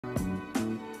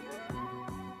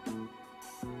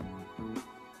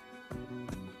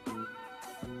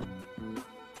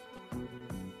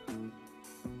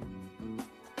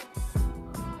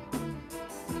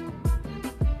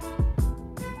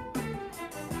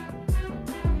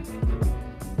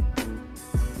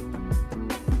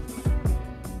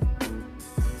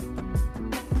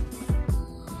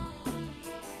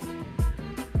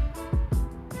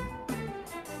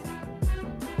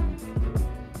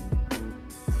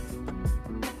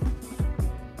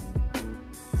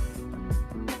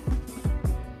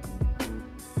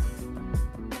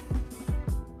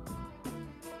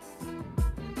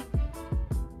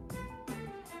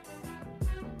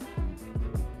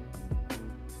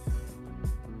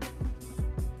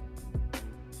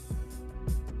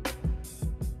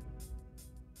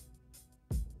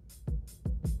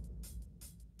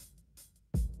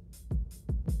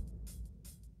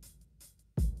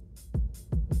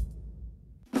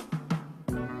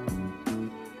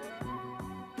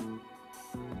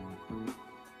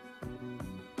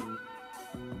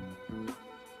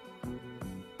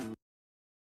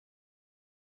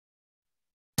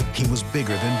He was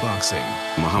bigger than boxing.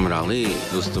 Muhammad Ali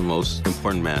was the most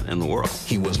important man in the world.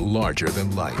 He was larger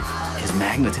than life. His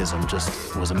magnetism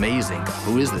just was amazing.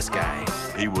 Who is this guy?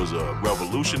 He was a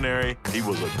revolutionary. He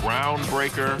was a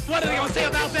groundbreaker. What are they gonna say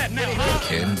about that now, huh?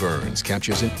 Ken Burns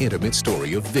captures an intimate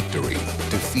story of victory,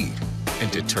 defeat, and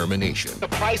determination. The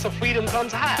price of freedom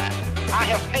comes high. I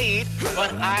have paid,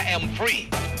 but I am free.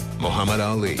 Muhammad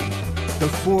Ali.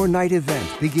 The 4-night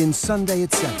event begins Sunday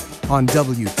at 7 on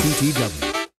WTTW.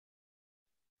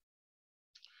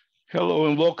 Hello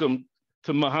and welcome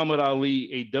to Muhammad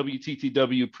Ali, a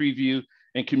WTTW preview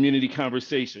and community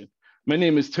conversation. My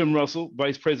name is Tim Russell,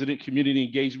 Vice President, Community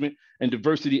Engagement and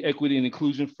Diversity, Equity, and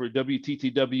Inclusion for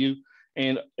WTTW.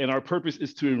 And our purpose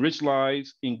is to enrich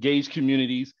lives, engage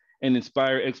communities, and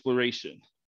inspire exploration.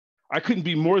 I couldn't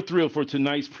be more thrilled for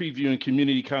tonight's preview and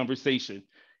community conversation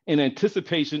in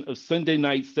anticipation of Sunday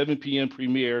night's 7 p.m.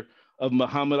 premiere of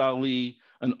Muhammad Ali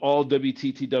on all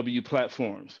WTTW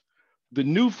platforms. The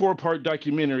new 4-part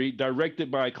documentary, directed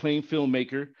by acclaimed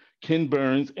filmmaker Ken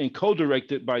Burns and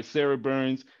co-directed by Sarah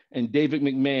Burns and David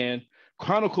McMahon,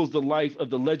 chronicles the life of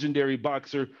the legendary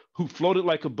boxer who floated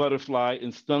like a butterfly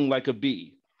and stung like a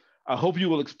bee. I hope you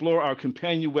will explore our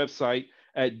companion website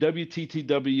at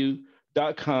wttw.com/Ali.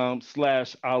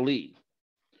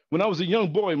 When I was a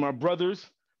young boy, my brothers,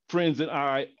 friends, and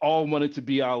I all wanted to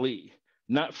be Ali,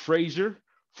 not Frazier,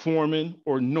 Foreman,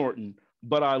 or Norton,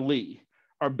 but Ali.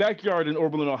 Our backyard in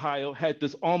Oberlin, Ohio had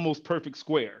this almost perfect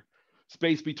square,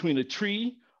 space between a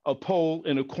tree, a pole,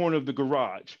 and a corner of the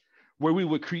garage, where we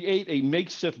would create a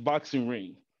makeshift boxing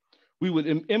ring. We would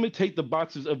imitate the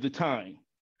boxers of the time,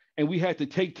 and we had to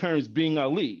take turns being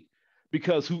Ali,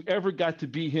 because whoever got to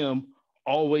be him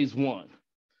always won.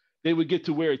 They would get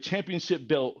to wear a championship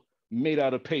belt made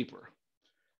out of paper.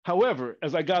 However,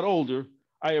 as I got older,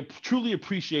 I truly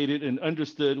appreciated and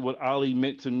understood what Ali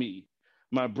meant to me,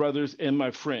 my brothers, and my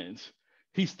friends.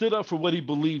 He stood up for what he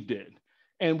believed in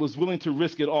and was willing to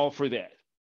risk it all for that.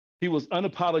 He was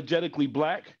unapologetically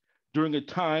Black during a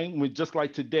time when, just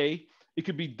like today, it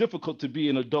could be difficult to be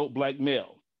an adult Black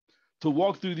male. To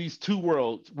walk through these two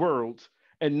worlds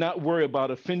and not worry about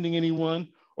offending anyone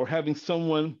or having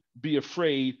someone be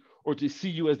afraid or to see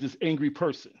you as this angry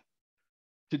person.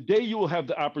 Today, you will have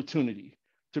the opportunity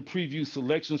to preview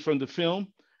selections from the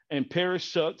film, and Paris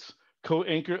Schutz,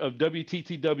 co-anchor of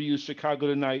WTTW's Chicago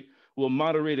Tonight, will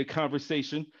moderate a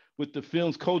conversation with the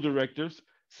film's co-directors,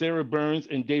 Sarah Burns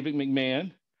and David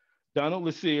McMahon. Donald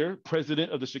Lassiere,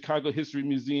 president of the Chicago History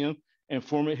Museum and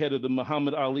former head of the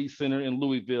Muhammad Ali Center in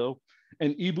Louisville,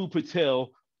 and Ibu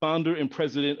Patel, founder and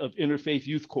president of Interfaith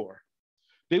Youth Corps.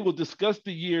 They will discuss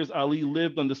the years Ali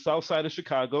lived on the South Side of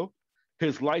Chicago,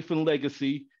 his life and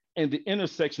legacy, and the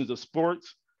intersections of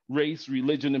sports, race,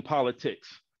 religion, and politics.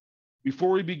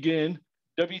 Before we begin,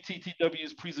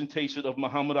 WTTW's presentation of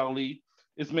Muhammad Ali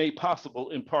is made possible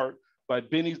in part by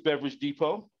Benny's Beverage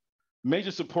Depot.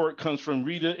 Major support comes from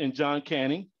Rita and John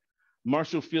Canning,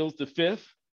 Marshall Fields V,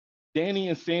 Danny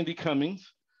and Sandy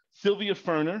Cummings, Sylvia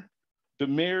Ferner, the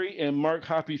Mary and Mark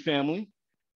Hoppy family,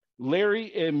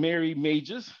 Larry and Mary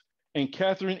Mages, and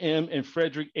Catherine M. and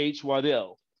Frederick H.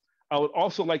 Waddell. I would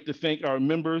also like to thank our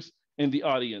members in the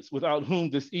audience, without whom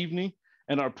this evening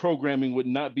and our programming would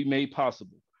not be made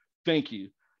possible. Thank you.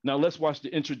 Now let's watch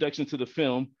the introduction to the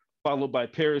film, followed by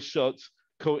Paris Schutz,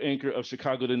 co-anchor of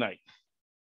Chicago Tonight.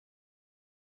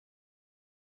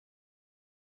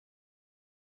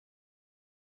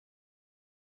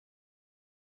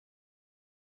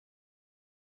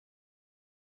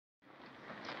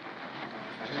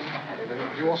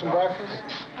 You want some breakfast?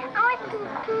 I want some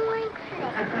cornflakes.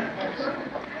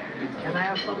 Can I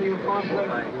have some of your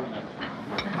cornflakes?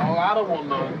 Oh, I don't want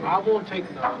none. I won't take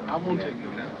none. I won't take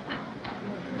none.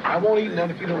 I won't eat none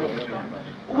if you don't want to.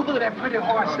 Oh, look at that pretty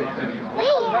horse there.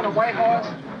 Is that a white horse?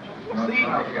 See?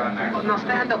 Now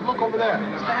stand up. Look over there.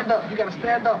 Stand up. You got to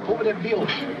stand up over that building.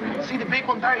 See the big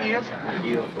one? There he is.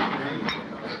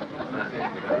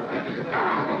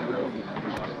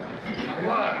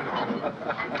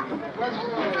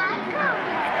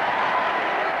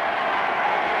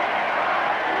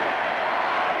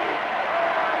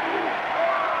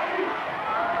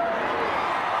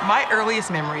 My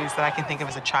earliest memories that I can think of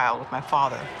as a child with my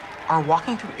father are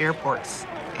walking through airports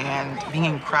and being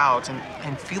in crowds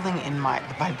and feeling in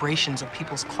the vibrations of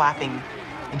people's clapping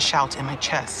and shouts in my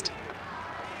chest.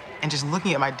 And just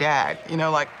looking at my dad, you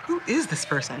know, like, who is this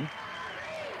person?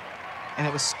 And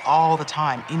it was all the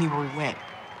time, anywhere we went.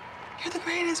 You're the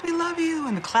greatest, we love you,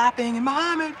 and the clapping, and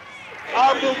Muhammad.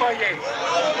 I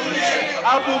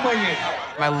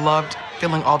loved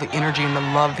feeling all the energy and the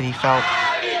love that he felt.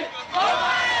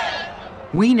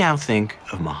 We now think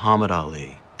of Muhammad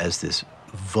Ali as this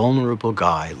vulnerable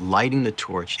guy lighting the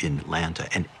torch in Atlanta,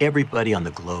 and everybody on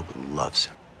the globe loves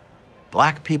him.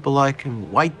 Black people like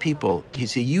him, white people.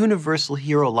 He's a universal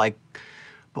hero, like,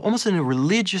 almost in a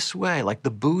religious way, like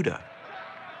the Buddha.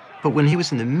 But when he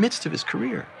was in the midst of his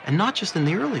career, and not just in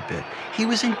the early bit, he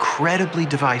was incredibly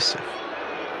divisive.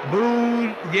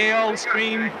 Boo, yell,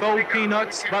 scream, throw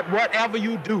peanuts, but whatever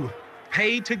you do,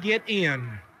 pay to get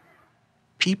in.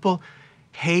 People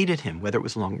hated him, whether it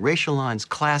was along racial lines,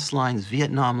 class lines,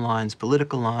 Vietnam lines,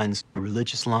 political lines,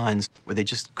 religious lines, where they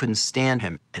just couldn't stand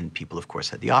him. And people, of course,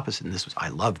 had the opposite, and this was, I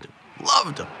loved him,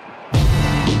 loved him.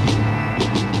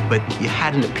 But you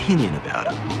had an opinion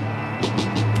about him.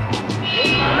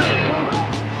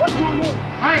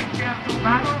 I ain't scared of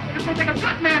nobody. It's gonna take a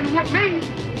good man to whoop me.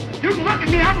 You can look at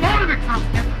me, I'm loaded with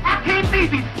confidence. I can't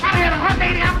beat me. I had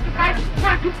 180 amateur fights,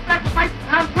 22 professional fights,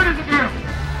 and I'm pretty as a girl.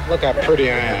 Look how pretty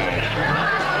I am.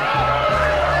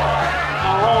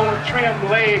 My long trimmed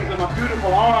legs and my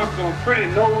beautiful arms and my pretty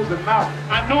nose and mouth.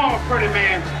 I know I'm a pretty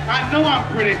man. I know I'm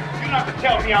pretty. You don't have to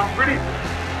tell me I'm pretty.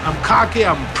 I'm cocky,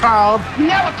 I'm proud. You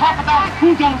never talk about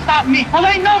who's gonna stop me. Well,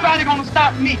 ain't nobody gonna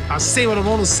stop me. I say what I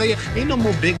wanna say. Ain't no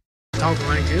more big talking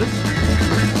like this.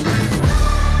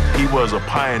 He was a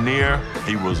pioneer.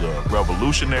 He was a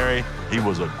revolutionary. He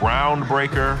was a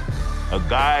groundbreaker. A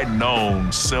guy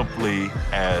known simply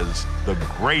as the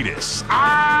greatest.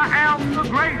 I am the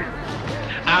greatest.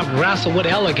 I've wrestled with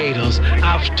alligators.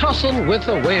 I've tussled with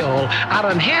a whale. I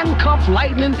done handcuffed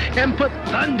lightning and put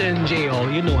thunder in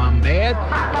jail. You know I'm bad.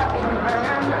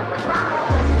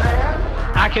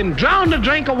 I can drown a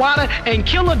drink of water and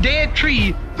kill a dead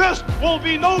tree. This will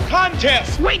be no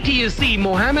contest. Wait till you see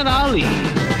Muhammad Ali.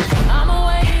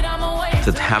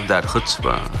 To have that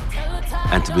chutzpah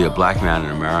and to be a black man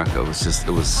in America it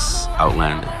was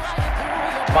outlandish.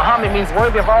 Muhammad means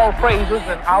worthy of all praises,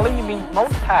 and Ali means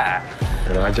most high.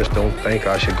 And I just don't think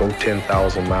I should go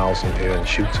 10,000 miles from here and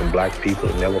shoot some black people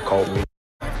that never caught me.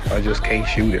 I just can't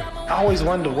shoot it. I always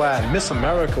wonder why Miss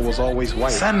America was always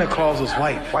white. Santa Claus was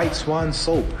white. White swan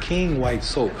soap, king white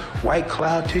soap, white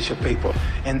cloud tissue paper,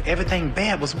 and everything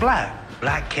bad was black.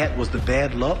 Black cat was the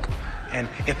bad luck, and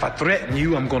if I threaten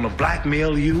you, I'm gonna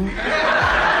blackmail you.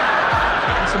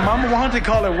 So Mama wanted to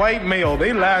call it white male.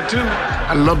 They lied too.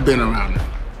 I love being around him.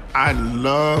 I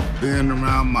love being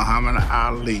around Muhammad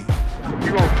Ali.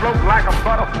 You gonna float like a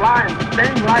butterfly and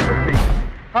sting like a bee.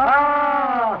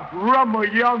 Ah, rumble,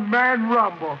 young man,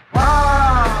 rumble.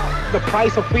 Ah. The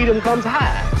price of freedom comes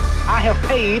high. I have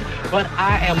paid, but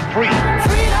I am free.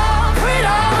 Freedom,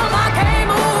 freedom, I can't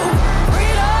move.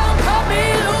 Freedom, cut me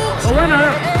loose. The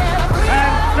winner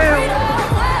and still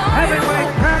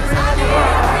heavyweight champion of the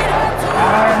world.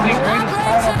 I am the greatest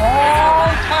fighter of all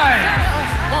time.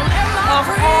 Of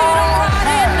all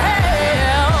time.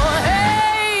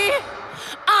 Hey,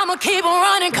 I'ma keep on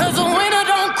running cause the winner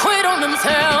don't quit on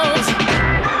themselves.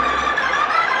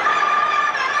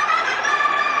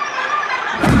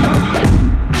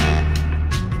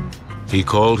 He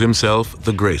called himself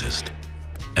the greatest,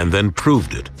 and then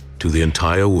proved it to the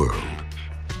entire world.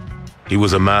 He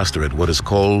was a master at what is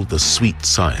called the sweet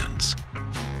science,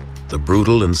 the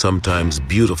brutal and sometimes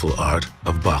beautiful art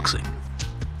of boxing.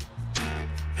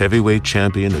 Heavyweight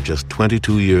champion at just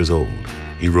 22 years old,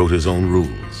 he wrote his own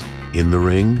rules, in the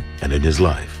ring and in his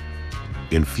life,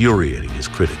 infuriating his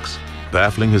critics,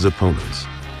 baffling his opponents,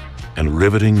 and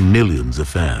riveting millions of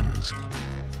fans.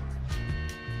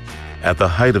 At the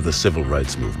height of the civil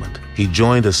rights movement, he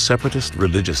joined a separatist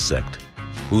religious sect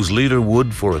whose leader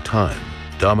would, for a time,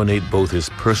 dominate both his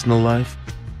personal life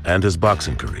and his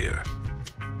boxing career.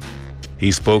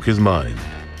 He spoke his mind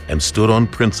and stood on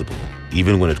principle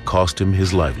even when it cost him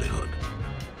his livelihood.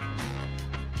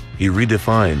 He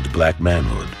redefined black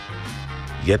manhood,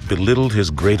 yet belittled his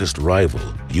greatest rival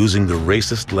using the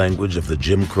racist language of the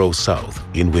Jim Crow South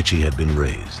in which he had been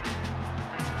raised.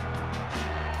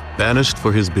 Banished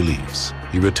for his beliefs,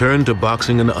 he returned to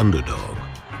boxing an underdog,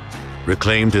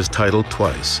 reclaimed his title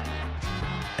twice,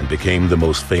 and became the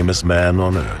most famous man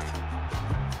on earth.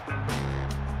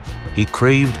 He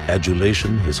craved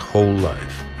adulation his whole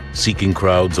life, seeking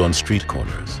crowds on street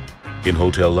corners, in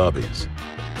hotel lobbies,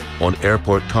 on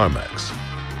airport tarmacs,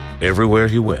 everywhere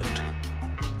he went,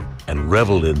 and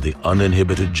reveled in the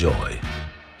uninhibited joy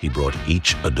he brought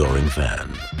each adoring fan.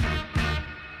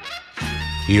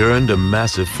 He earned a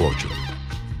massive fortune,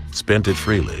 spent it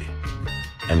freely,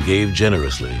 and gave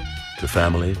generously to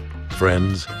family,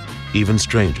 friends, even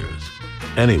strangers,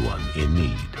 anyone in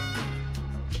need.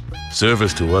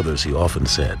 Service to others, he often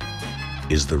said,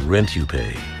 is the rent you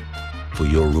pay for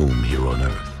your room here on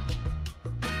earth.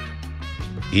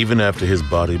 Even after his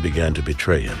body began to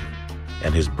betray him,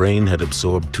 and his brain had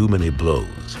absorbed too many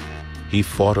blows. He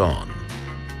fought on,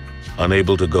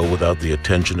 unable to go without the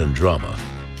attention and drama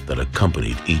that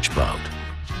accompanied each bout.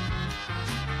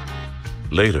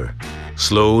 Later,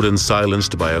 slowed and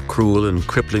silenced by a cruel and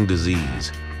crippling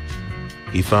disease,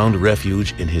 he found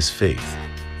refuge in his faith,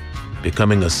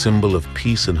 becoming a symbol of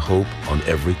peace and hope on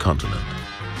every continent.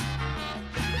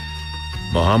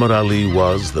 Muhammad Ali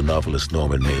was, the novelist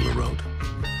Norman Mailer wrote,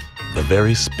 the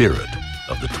very spirit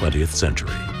of the 20th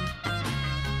century.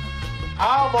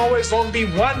 I'm always gonna be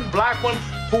one black one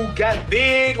who got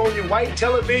big on your white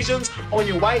televisions, on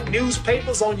your white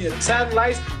newspapers, on your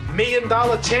satellites, $1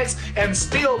 million checks, and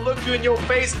still look you in your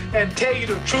face and tell you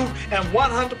the truth and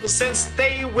 100%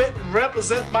 stay with and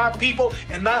represent my people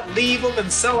and not leave them and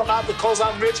sell them out because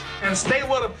I'm rich and stay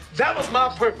with them. That was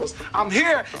my purpose. I'm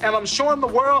here and I'm showing the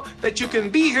world that you can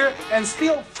be here and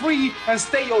still free and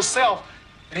stay yourself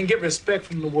and get respect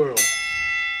from the world.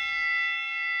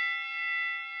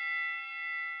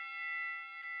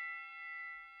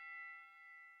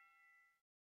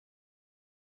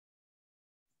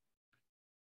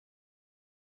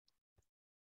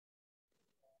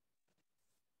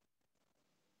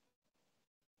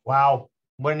 Wow,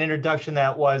 what an introduction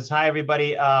that was. Hi,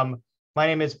 everybody. My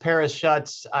name is Paris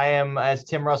Schutz. I am, as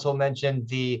Tim Russell mentioned,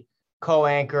 the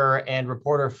co-anchor and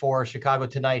reporter for Chicago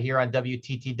Tonight here on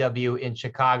WTTW in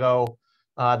Chicago.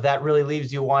 That really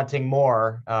leaves you wanting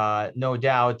more, no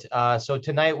doubt. So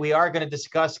tonight we are going to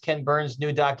discuss Ken Burns'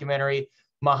 new documentary,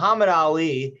 Muhammad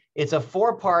Ali. It's a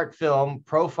 4-part film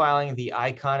profiling the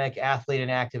iconic athlete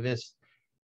and activist,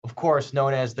 of course,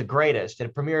 known as The Greatest.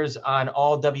 It premieres on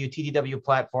all WTTW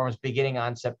platforms beginning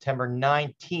on September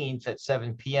 19th at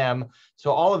 7 p.m. So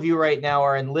all of you right now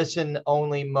are in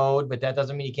listen-only mode, but that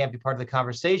doesn't mean you can't be part of the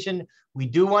conversation. We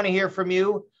do want to hear from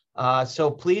you.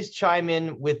 So please chime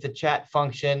in with the chat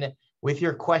function with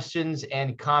your questions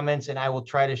and comments, and I will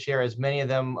try to share as many of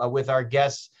them with our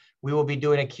guests. We will be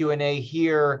doing a Q&A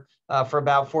here for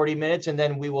about 40 minutes, and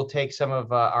then we will take some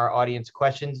of our audience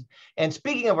questions. And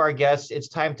speaking of our guests, it's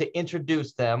time to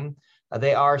introduce them.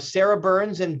 They are Sarah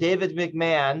Burns and David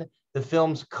McMahon, the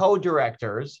film's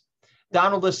co-directors,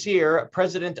 Donald Lassere,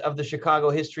 president of the Chicago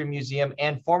History Museum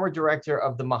and former director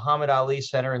of the Muhammad Ali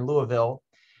Center in Louisville,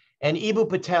 and Ibu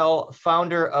Patel,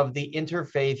 founder of the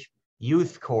Interfaith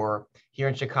Youth Corps here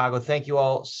in Chicago. Thank you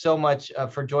all so much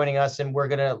for joining us. And we're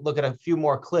going to look at a few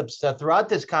more clips throughout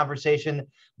this conversation.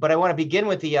 But I want to begin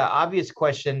with the obvious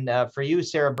question for you,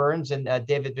 Sarah Burns and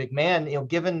David McMahon. You know,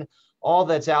 given all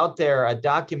that's out there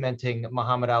documenting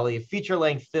Muhammad Ali,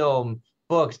 feature-length film,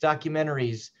 books,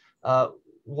 documentaries,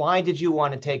 why did you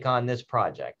want to take on this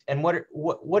project? And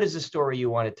what is the story you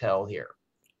want to tell here?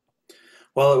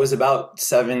 Well, it was about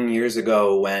 7 years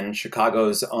ago when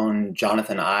Chicago's own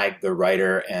Jonathan Eig, the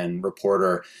writer and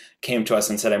reporter, came to us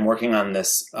and said, I'm working on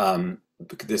this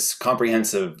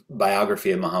comprehensive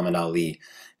biography of Muhammad Ali.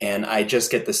 And I just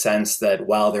get the sense that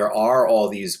while there are all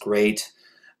these great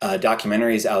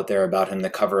documentaries out there about him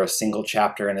that cover a single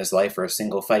chapter in his life or a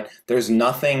single fight, there's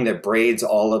nothing that braids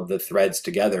all of the threads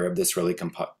together of this really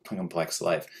complex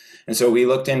life. And so we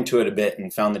looked into it a bit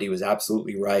and found that he was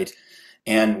absolutely right.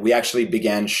 And we actually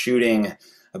began shooting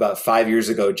about 5 years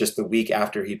ago, just the week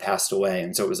after he passed away.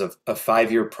 And so it was a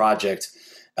 5-year project.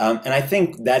 And I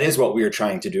think that is what we were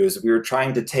trying to do, is we were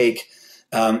trying to take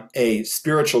a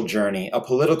spiritual journey, a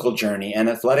political journey, an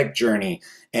athletic journey,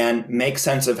 and make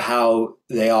sense of how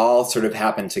they all sort of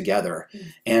happen together,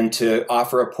 and to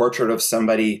offer a portrait of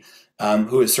somebody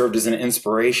who has served as an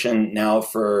inspiration now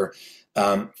for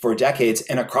decades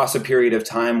and across a period of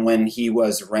time when he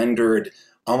was rendered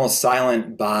almost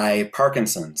silent by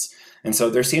Parkinson's. And so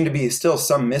there seemed to be still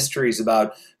some mysteries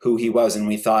about who he was, and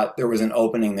we thought there was an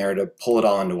opening there to pull it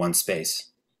all into one space.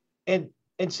 And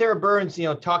Sarah Burns, you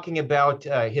know, talking about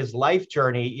his life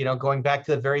journey, you know, going back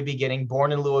to the very beginning,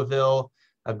 born in Louisville,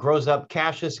 grows up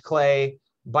Cassius Clay.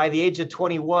 By the age of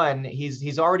 21,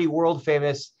 he's already world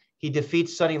famous. He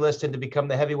defeats Sonny Liston to become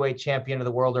the heavyweight champion of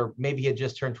the world, or maybe he had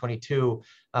just turned 22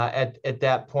 at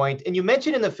that point. And you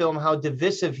mentioned in the film how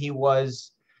divisive he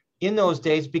was in those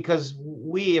days, because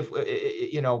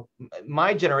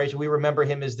my generation, we remember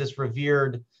him as this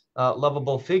revered,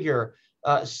 lovable figure.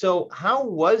 So how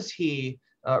was he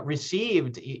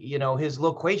received, you know, his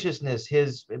loquaciousness,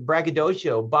 his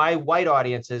braggadocio by white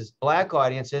audiences, black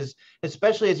audiences,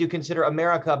 especially as you consider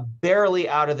America barely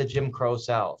out of the Jim Crow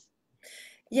South?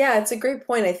 Yeah, it's a great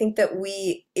point. I think that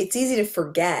it's easy to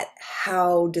forget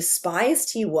how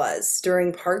despised he was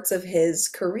during parts of his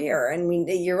career. And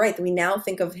you're right, we now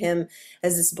think of him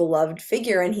as this beloved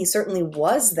figure, and he certainly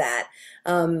was that.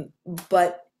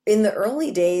 But in the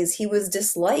early days, he was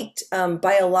disliked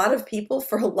by a lot of people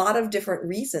for a lot of different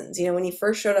reasons. You know, when he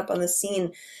first showed up on the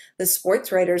scene, the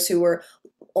sports writers, who were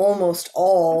almost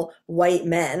all white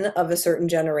men of a certain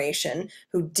generation,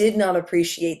 who did not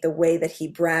appreciate the way that he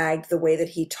bragged, the way that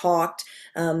he talked,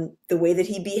 the way that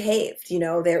he behaved. You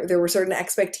know, there were certain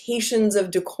expectations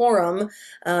of decorum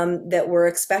that were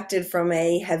expected from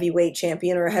a heavyweight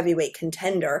champion or a heavyweight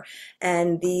contender,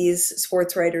 and these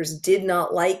sports writers did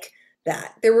not like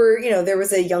that. There were, you know, there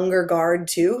was a younger guard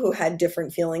too who had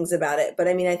different feelings about it. But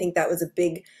I mean, I think that was a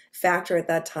big factor at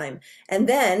that time. And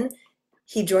then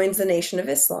he joins the Nation of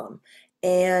Islam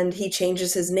and he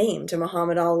changes his name to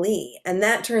Muhammad Ali. And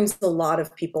that turns a lot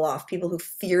of people off, people who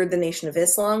feared the Nation of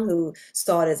Islam, who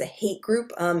saw it as a hate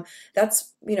group.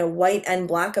 That's, you know, white and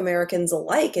black Americans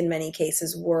alike in many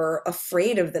cases were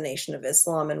afraid of the Nation of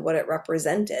Islam and what it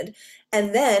represented.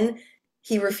 And then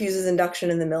he refuses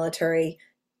induction in the military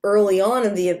early on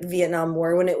in the Vietnam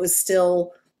War when it was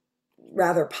still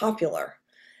rather popular.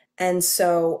 And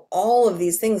so all of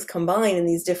these things combine in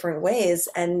these different ways,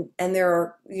 and there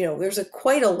are, you know, there's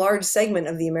quite a large segment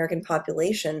of the American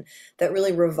population that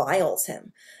really reviles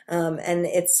him. And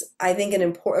it's, I think,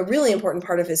 a really important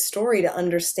part of his story to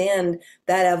understand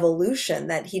that evolution,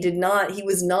 that he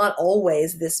was not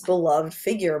always this beloved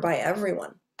figure by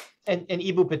everyone. And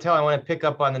Ibu Patel, I want to pick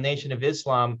up on the Nation of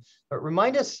Islam. But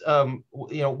remind us,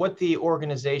 you know, what the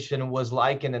organization was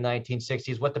like in the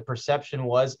 1960s, what the perception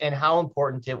was, and how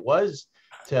important it was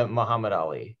to Muhammad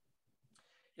Ali.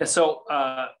 Yeah, so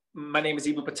my name is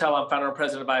Ibu Patel. I'm founder and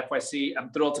president of IFYC.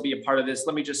 I'm thrilled to be a part of this.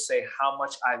 Let me just say how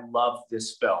much I love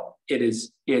this film.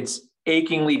 It's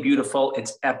achingly beautiful.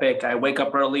 It's epic. I wake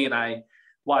up early and I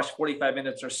watch 45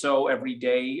 minutes or so every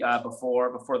day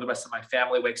before the rest of my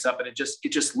family wakes up, and it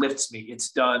just lifts me.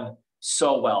 It's done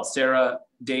so well. Sarah,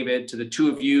 David, to the two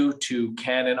of you, to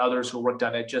Ken and others who worked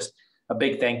on it, just a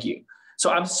big thank you.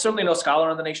 So I'm certainly no scholar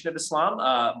on the Nation of Islam,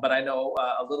 but I know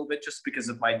a little bit just because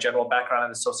of my general background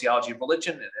in the sociology of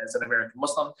religion and as an American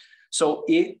Muslim. So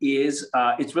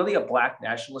it's really a Black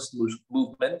nationalist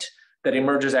movement that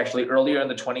emerges actually earlier in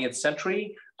the 20th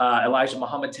century. Elijah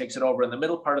Muhammad takes it over in the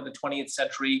middle part of the 20th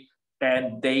century,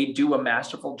 and they do a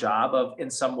masterful job of,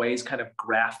 in some ways, kind of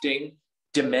grafting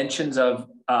dimensions of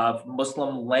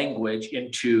Muslim language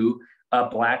into a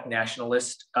Black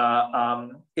nationalist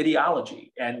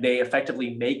ideology, and they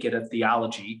effectively make it a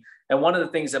theology. And one of the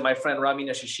things that my friend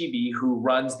Ramina Shishibi, who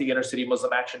runs the Inner City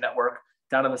Muslim Action Network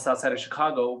down on the south side of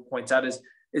Chicago, points out is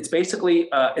it's basically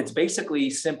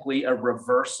simply a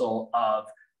reversal of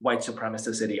white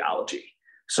supremacist ideology.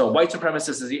 So white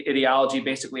supremacist ideology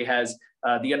basically has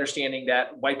the understanding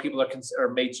that white people are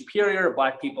made superior,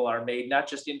 Black people are made not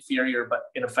just inferior, but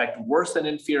in effect worse than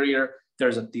inferior.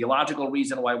 There's a theological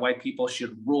reason why white people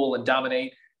should rule and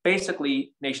dominate.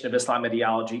 Basically, Nation of Islam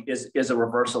ideology is a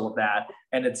reversal of that,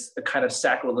 and it's a kind of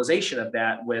sacralization of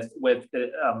that with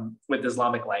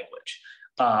Islamic language.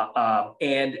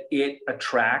 And it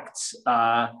attracts,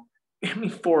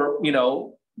 for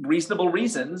reasonable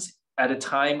reasons, at a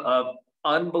time of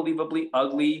unbelievably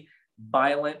ugly,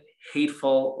 violent,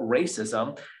 hateful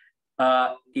racism.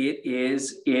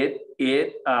 It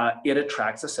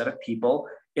attracts a set of people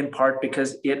in part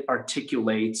because it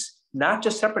articulates not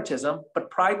just separatism, but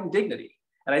pride and dignity.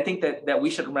 And I think that we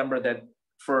should remember that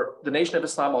for the Nation of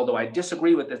Islam, although I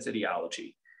disagree with its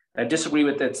ideology, I disagree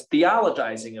with its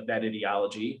theologizing of that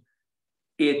ideology,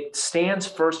 it stands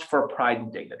first for pride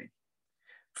and dignity,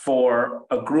 for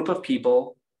a group of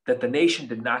people that the nation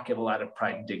did not give a lot of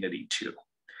pride and dignity to.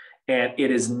 And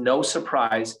it is no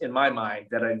surprise in my mind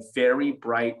that a very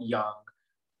bright, young,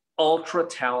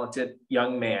 ultra-talented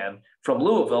young man from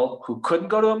Louisville who couldn't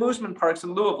go to amusement parks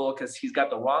in Louisville because he's got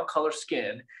the wrong color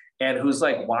skin, and who's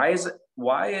like,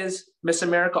 why is Miss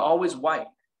America always white?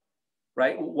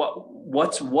 Right?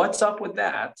 What's up with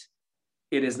that?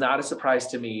 It is not a surprise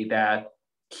to me that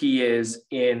he is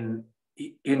in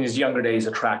his younger days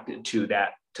attracted to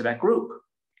that group.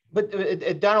 But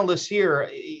Donald Lassier,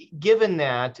 given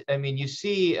that, I mean, you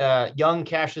see young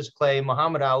Cassius Clay,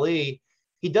 Muhammad Ali,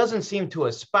 he doesn't seem to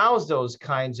espouse those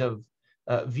kinds of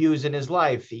views in his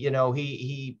life. You know,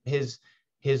 his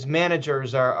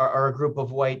managers are a group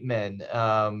of white men.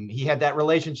 He had that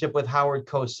relationship with Howard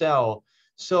Cosell.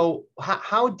 So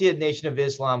how did Nation of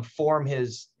Islam form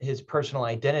his personal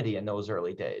identity in those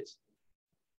early days?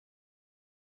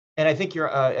 And I think you're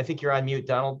on mute,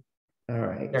 Donald. All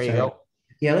right. There you go.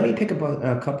 Yeah, let me pick up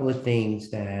a couple of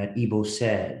things that Ibo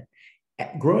said.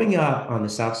 Growing up on the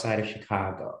south side of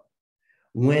Chicago,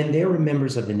 when there were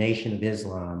members of the Nation of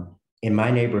Islam in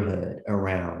my neighborhood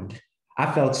around,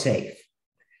 I felt safe.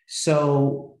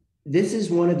 So this is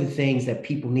one of the things that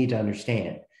people need to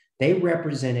understand. They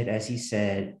represented, as he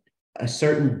said, a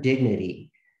certain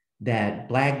dignity that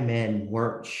Black men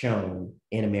weren't shown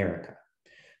in America.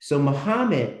 So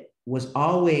Muhammad was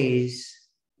always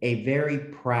a very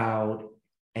proud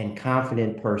and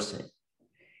confident person.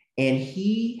 And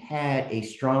he had a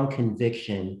strong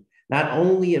conviction, not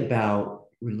only about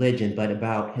religion, but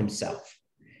about himself.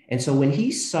 And so when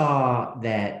he saw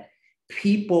that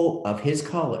people of his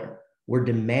color were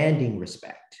demanding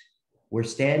respect, were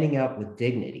standing up with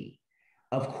dignity,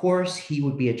 of course he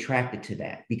would be attracted to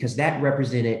that because that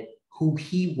represented who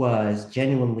he was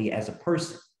genuinely as a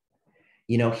person.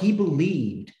 You know, he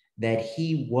believed that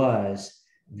he was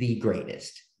the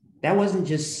greatest. That wasn't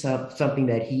just something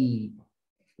that he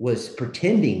was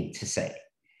pretending to say.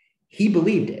 He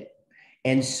believed it.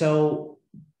 And so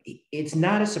it's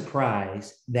not a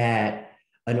surprise that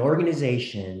an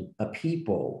organization, a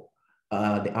people,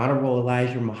 the Honorable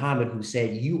Elijah Muhammad, who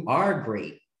said, "You are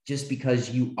great just because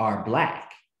you are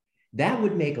Black," that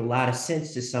would make a lot of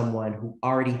sense to someone who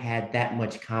already had that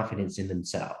much confidence in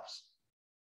themselves.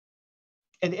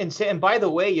 And by the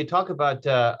way, you talk about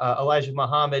Elijah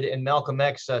Muhammad and Malcolm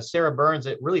X. Sarah Burns,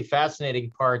 a really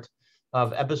fascinating part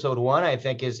of episode 1, I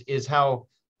think, is how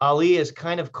Ali is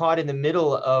kind of caught in the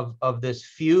middle of this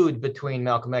feud between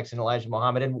Malcolm X and Elijah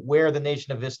Muhammad and where the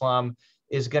Nation of Islam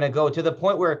is going to go, to the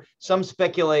point where some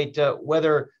speculate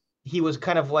whether he was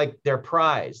kind of like their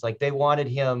prize, like they wanted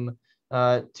him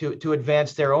to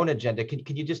advance their own agenda.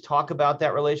 Can you just talk about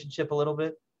that relationship a little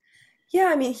bit? Yeah,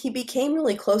 I mean, he became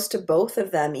really close to both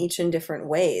of them, each in different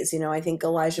ways. You know, I think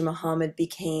Elijah Muhammad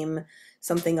became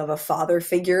something of a father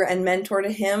figure and mentor to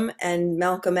him, and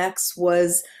Malcolm X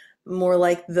was more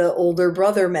like the older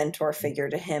brother mentor figure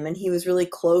to him. And he was really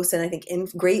close and I think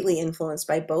greatly influenced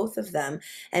by both of them.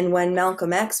 And when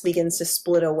Malcolm X begins to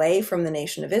split away from the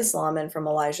Nation of Islam and from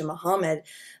Elijah Muhammad,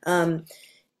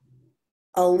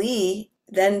 Ali,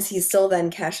 then he's still then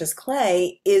Cassius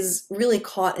Clay, is really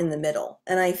caught in the middle.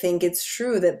 And I think it's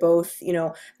true that both, you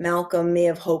know, Malcolm may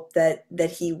have hoped that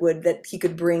he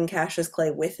could bring Cassius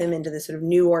Clay with him into this sort of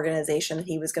new organization that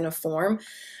he was going to form.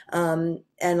 And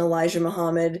Elijah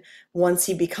Muhammad, once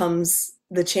he becomes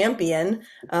the champion,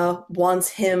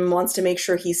 wants to make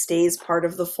sure he stays part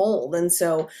of the fold. And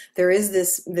so there is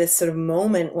this sort of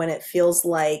moment when it feels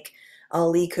like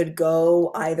Ali could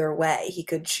go either way. He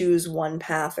could choose one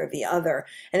path or the other.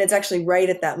 And it's actually right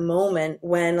at that moment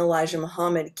when Elijah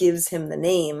Muhammad gives him the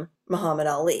name Muhammad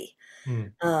Ali.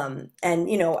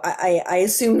 And, you know, I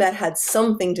assume that had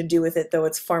something to do with it, though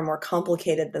it's far more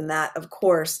complicated than that, of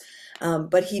course.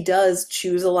 But he does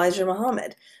choose Elijah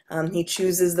Muhammad. He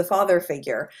chooses the father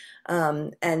figure.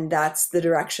 And that's the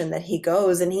direction that he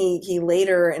goes. And he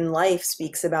later in life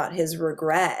speaks about his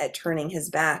regret at turning his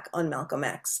back on Malcolm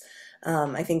X.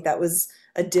 I think that was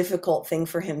a difficult thing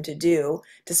for him to do,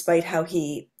 despite how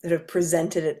he sort of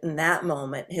presented it in that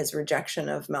moment, his rejection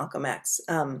of Malcolm X.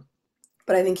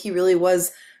 But I think he really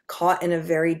was caught in a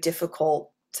very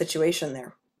difficult situation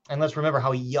there. And let's remember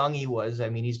how young he was. I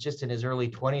mean, he's just in his early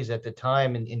 20s at the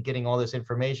time and getting all this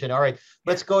information. All right,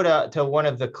 let's go to one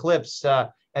of the clips.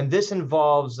 And this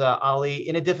involves Ali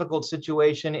in a difficult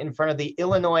situation in front of the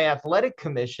Illinois Athletic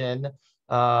Commission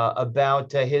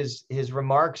about his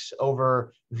remarks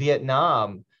over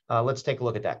Vietnam. Let's take a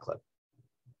look at that clip.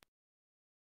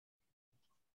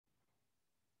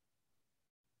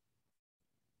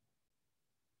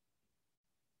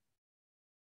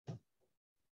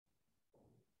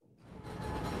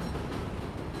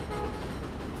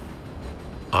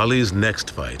 Ali's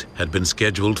next fight had been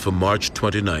scheduled for March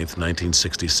 29,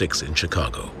 1966 in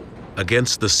Chicago,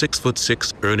 against the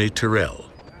 6'6" Ernie Terrell,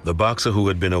 the boxer who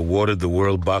had been awarded the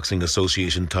World Boxing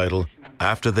Association title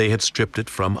after they had stripped it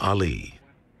from Ali.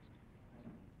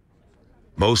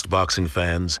 Most boxing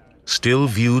fans still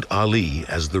viewed Ali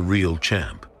as the real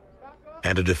champ,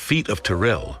 and a defeat of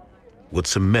Terrell would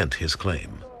cement his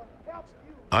claim.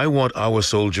 "I want our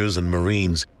soldiers and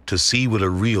Marines to see what a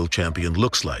real champion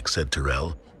looks like," said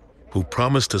Terrell, who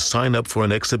promised to sign up for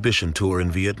an exhibition tour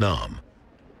in Vietnam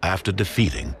after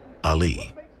defeating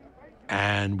Ali.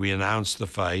 And we announced the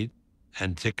fight,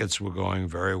 and tickets were going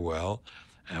very well,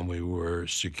 and we were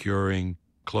securing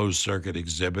closed-circuit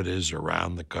exhibitors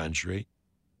around the country.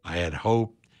 I had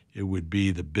hoped it would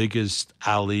be the biggest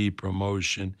Ali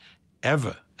promotion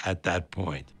ever at that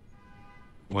point.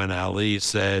 When Ali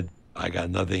said, "I got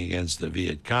nothing against the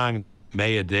Viet Cong,"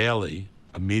 Mayor Daley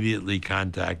immediately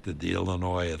contacted the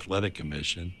Illinois Athletic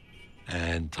Commission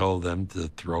and told them to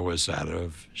throw us out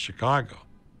of Chicago.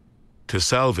 To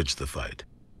salvage the fight,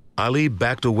 Ali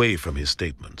backed away from his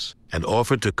statements and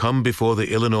offered to come before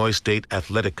the Illinois State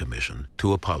Athletic Commission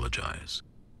to apologize.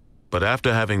 But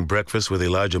after having breakfast with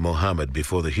Elijah Muhammad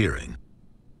before the hearing,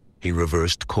 he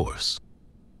reversed course.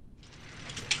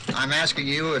 I'm asking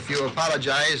you if you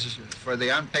apologize for the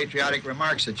unpatriotic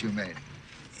remarks that you made.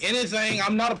 Anything,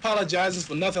 I'm not apologizing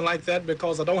for nothing like that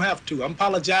because I don't have to. I'm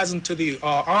apologizing to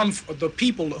the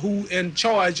people who in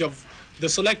charge of the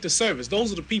selective service.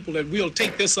 Those are the people that we'll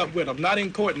take this up with. I'm not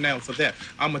in court now for that.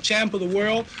 I'm a champ of the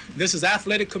world. This is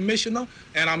athletic commissioner,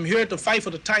 and I'm here to fight for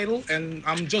the title, and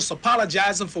I'm just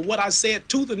apologizing for what I said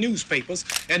to the newspapers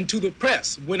and to the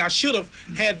press when I should have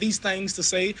had these things to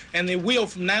say, and they will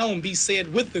from now on be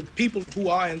said with the people who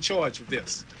are in charge of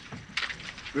this.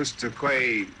 Mr.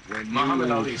 Clay, when you... Muhammad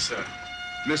Ali, sir.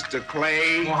 Mr.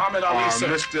 Clay Muhammad Ali, or sir.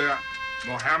 Mr.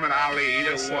 Muhammad Ali,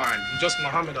 either Yes, one. Just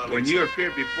Muhammad Ali. When sir. you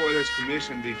appeared before this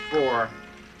commission before,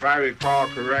 if I recall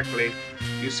correctly,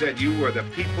 you said you were the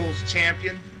people's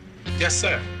champion? Yes,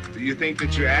 sir. Do you think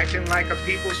that you're acting like a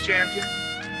people's champion?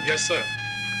 Yes, sir.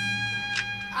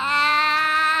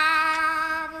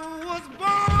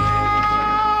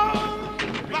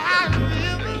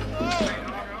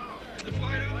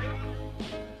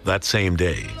 That same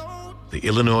day, the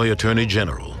Illinois Attorney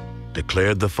General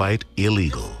declared the fight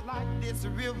illegal.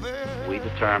 We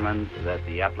determined that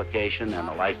the application and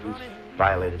the license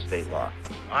violated state law.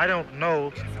 I don't know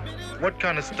what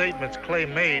kind of statements Clay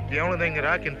made. The only thing that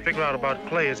I can figure out about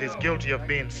Clay is he's guilty of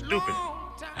being stupid.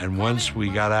 And once we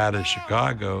got out of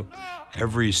Chicago,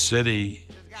 every city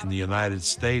in the United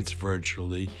States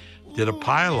virtually did a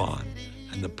pylon.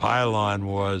 And the pylon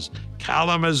was,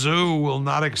 Kalamazoo will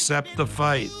not accept the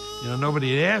fight. You know,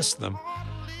 nobody had asked them.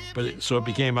 But so it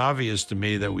became obvious to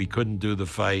me that we couldn't do the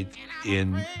fight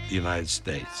in the United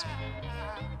States.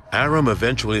 Arum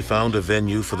eventually found a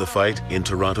venue for the fight in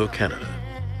Toronto, Canada.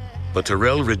 But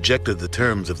Terrell rejected the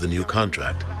terms of the new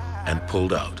contract and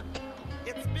pulled out.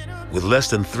 With less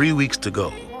than 3 weeks to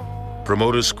go,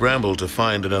 promoters scrambled to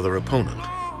find another opponent.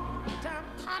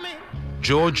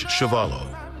 George Chuvalo,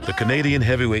 the Canadian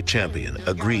heavyweight champion,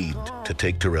 agreed to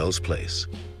take Terrell's place.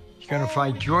 He's going to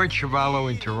fight George Chuvalo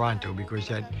in Toronto because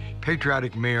that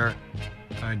patriotic mayor,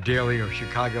 Daley of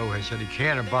Chicago, has said he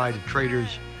can't abide the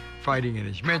traitors fighting in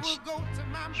his midst.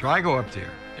 So I go up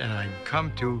there and I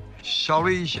come to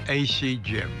Sully's AC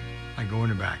Gym. I go in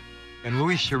the back. And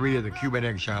Luis Sarita, the Cuban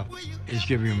exile, is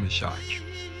giving him a massage.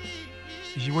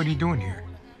 He said, "What are you doing here?"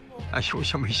 I said, "Well,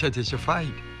 somebody said there's a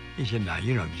fight." He said, "Nah,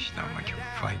 you know this is not much of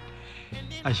a fight."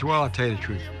 I said, "Well, I'll tell you the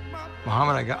truth.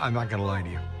 Muhammad, I'm not going to lie to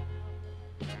you.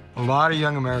 A lot of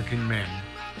young American men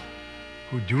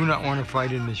who do not want to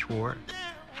fight in this war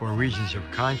for reasons of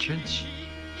conscience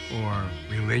or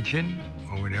religion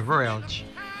or whatever else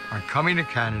are coming to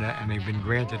Canada and they've been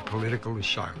granted political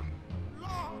asylum.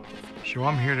 So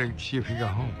I'm here to see if he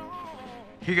got home."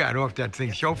 He got off that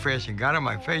thing so fast and got in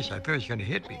my face, I thought he was going to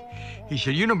hit me. He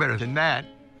said, "You know better than that."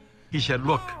 He said,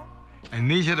 "Look," and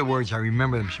these are the words, I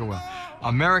remember them so well,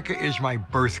 "America is my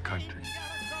birth country.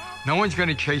 No one's going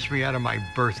to chase me out of my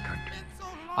birth country.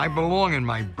 I belong in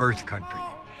my birth country.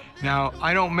 Now,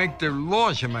 I don't make the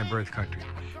laws in my birth country.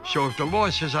 So if the law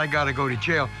says I got to go to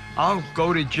jail, I'll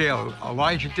go to jail.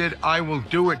 Elijah did, I will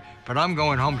do it, but I'm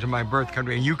going home to my birth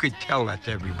country," and you could tell that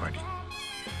to everybody.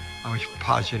 I was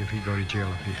positive he'd go to jail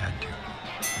if he had to.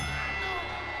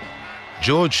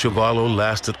 George Chuvalo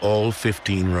lasted all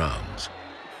 15 rounds,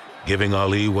 giving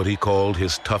Ali what he called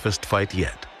his toughest fight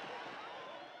yet.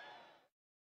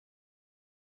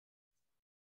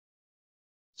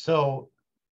 So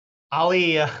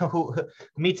Ali, who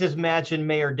meets his match in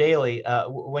Mayor Daley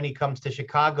when he comes to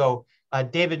Chicago.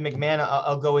 David McMahon,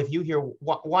 I'll go with you here.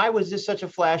 Why was this such a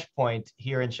flashpoint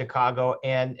here in Chicago?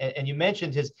 And you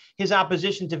mentioned his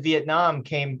opposition to Vietnam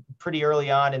came pretty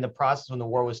early on in the process when the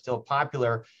war was still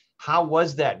popular. How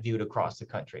was that viewed across the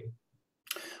country?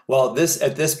 Well,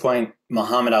 at this point,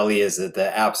 Muhammad Ali is at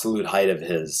the absolute height of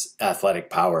his athletic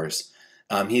powers.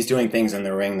 He's doing things in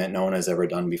the ring that no one has ever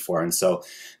done before. And so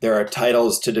there are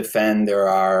titles to defend.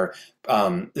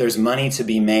 There's money to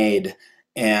be made.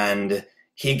 And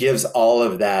he gives all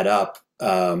of that up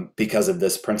because of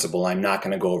this principle. I'm not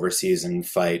going to go overseas and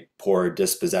fight poor,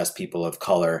 dispossessed people of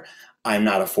color. I'm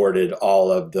not afforded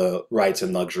all of the rights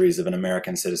and luxuries of an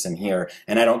American citizen here.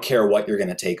 And I don't care what you're going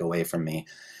to take away from me.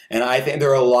 And I think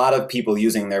there are a lot of people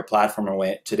using their platform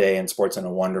today in sports in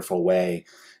a wonderful way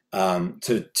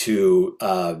to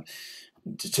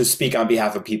speak on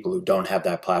behalf of people who don't have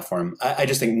that platform. I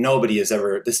just think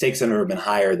the stakes have never been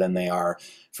higher than they are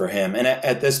for him. And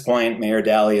at this point, Mayor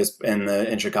Daley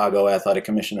in Chicago Athletic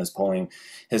Commission is pulling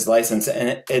his license,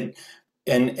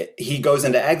 and he goes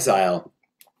into exile.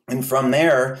 And from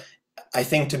there, I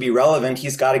think to be relevant,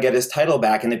 he's got to get his title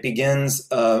back. And it begins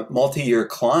a multi-year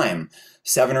climb,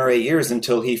 7 or 8 years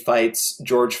until he fights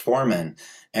George Foreman.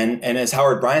 And as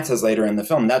Howard Bryant says later in the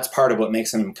film, that's part of what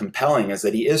makes him compelling, is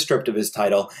that he is stripped of his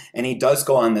title and he does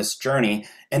go on this journey.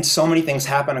 And so many things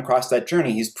happen across that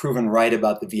journey. He's proven right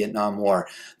about the Vietnam War.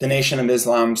 The Nation of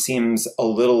Islam seems a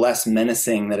little less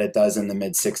menacing than it does in the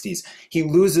mid-60s. He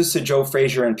loses to Joe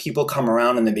Frazier and people come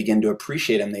around and they begin to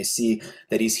appreciate him. They see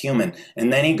that he's human.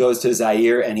 And then he goes to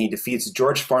Zaire and he defeats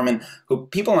George Foreman, who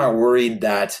people aren't worried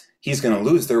that he's going to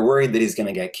lose. They're worried that he's going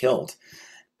to get killed.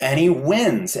 And he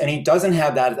wins, and he doesn't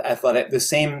have the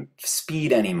same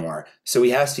speed anymore. So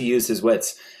he has to use his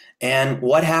wits. And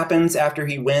what happens after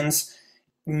he wins?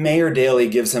 Mayor Daley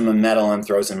gives him a medal and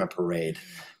throws him a parade.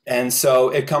 And so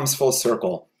it comes full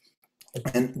circle.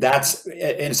 And as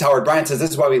Howard Bryant says,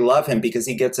 this is why we love him, because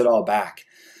he gets it all back.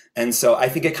 And so I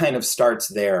think it kind of starts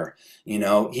there.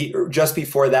 He just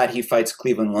before that, he fights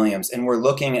Cleveland Williams. And we're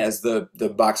looking, as the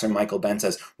boxer Michael Ben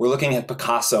says, we're looking at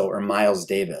Picasso or Miles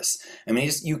Davis. I mean,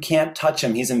 you can't touch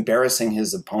him. He's embarrassing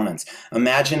his opponents.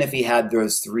 Imagine if he had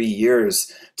those 3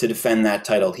 years to defend that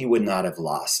title, he would not have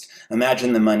lost.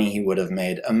 Imagine the money he would have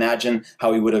made. Imagine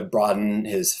how he would have broadened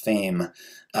his fame.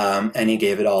 And he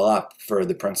gave it all up for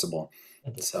the principle.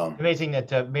 So amazing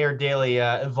that Mayor Daley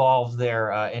evolved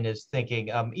there in his thinking.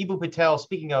 Ibu Patel,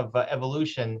 speaking of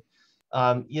evolution,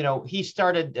 he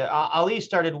started, Ali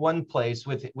started one place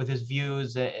with his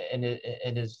views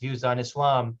and his views on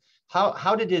Islam.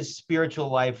 How did his spiritual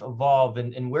life evolve,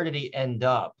 and where did he end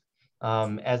up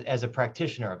as a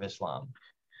practitioner of Islam?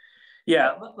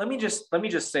 Yeah, let me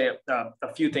just say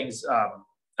a few things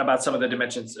about some of the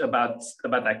dimensions about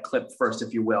that clip first,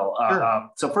 if you will. Sure.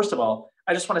 So first of all,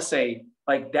 I just want to say,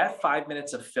 like, that 5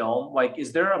 minutes of film, like,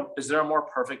 is there a more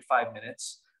perfect 5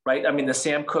 minutes? Right? I mean, the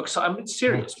Sam Cooke song, I'm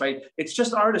serious, right? It's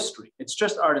just artistry. It's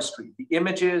just artistry. The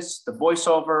images, the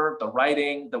voiceover, the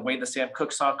writing, the way the Sam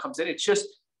Cooke song comes in,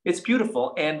 it's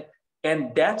beautiful. And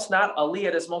that's not Ali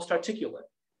at his most articulate,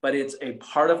 but it's a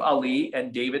part of Ali,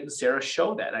 and David and Sarah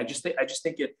show that. I just think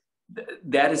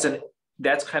that is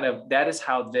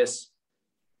how this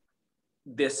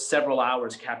several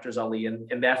hours captures Ali.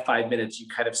 And in that 5 minutes, you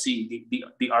kind of see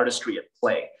the artistry at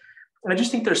play. And I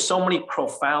just think there's so many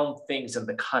profound things in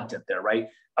the content there, right?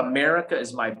 America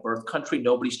is my birth country.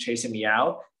 Nobody's chasing me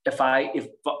out.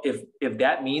 If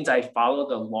that means I follow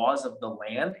the laws of the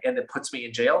land and it puts me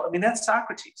in jail, I mean, that's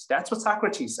Socrates. That's what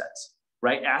Socrates says,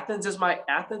 right? Athens is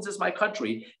my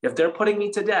country. If they're putting me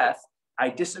to death, I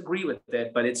disagree with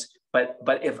it, but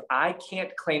if I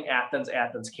can't claim Athens,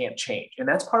 Athens can't change. And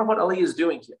that's part of what Ali is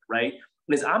doing here, right?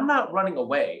 Is I'm not running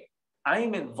away. I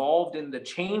am involved in the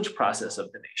change process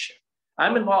of the nation.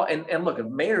 I'm involved, and look, if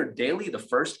Mayor Daley the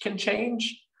first can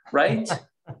change, right?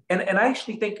 and I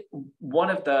actually think one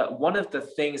of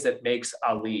the things that makes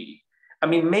Ali, I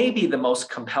mean, maybe the most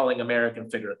compelling American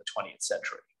figure of the 20th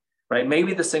century, right?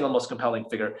 Maybe the single most compelling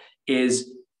figure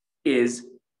is in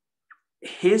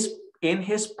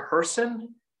his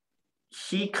person,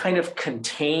 he kind of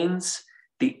contains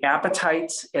the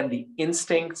appetites and the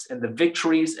instincts and the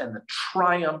victories and the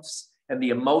triumphs and the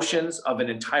emotions of an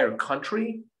entire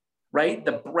country, right?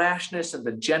 The brashness and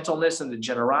the gentleness and the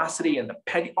generosity and the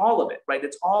petty, all of it, right?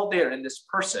 It's all there in this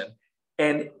person.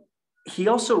 And he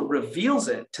also reveals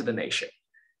it to the nation.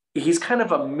 He's kind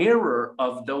of a mirror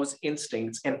of those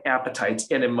instincts and appetites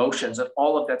and emotions and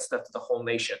all of that stuff to the whole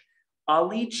nation.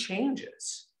 Ali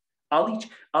changes.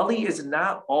 Ali is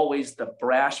not always the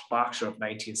brash boxer of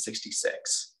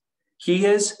 1966. He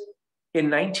is, in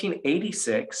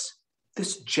 1986,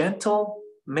 this gentle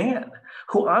man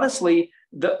who, honestly,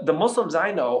 the Muslims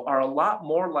I know are a lot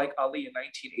more like Ali in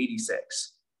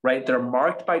 1986, right? They're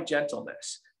marked by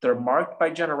gentleness. They're marked by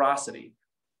generosity.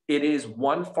 It is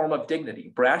one form of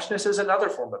dignity. Brashness is another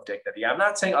form of dignity. I'm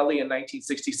not saying Ali in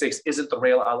 1966 isn't the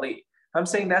real Ali. I'm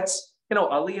saying that's,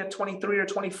 Ali at 23 or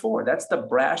 24, that's the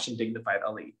brash and dignified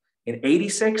Ali. In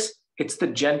 86, it's the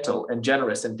gentle and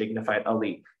generous and dignified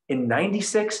Ali. In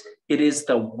 96, it is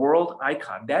the world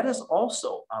icon. That is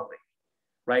also Ali,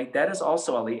 right? That is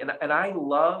also Ali. And I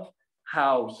love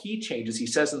how he changes. He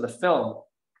says in the film,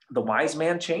 the wise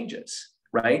man changes,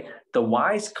 right? The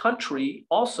wise country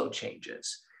also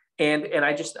changes. And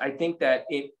I think that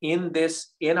in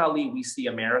Ali, we see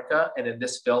America, and in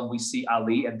this film, we see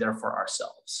Ali and therefore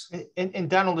ourselves. And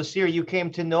Donald Lasseter, you came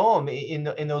to know him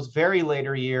in those very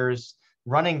later years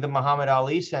running the Muhammad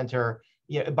Ali Center.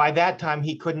 By that time,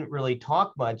 he couldn't really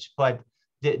talk much, but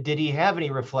did he have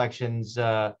any reflections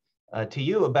to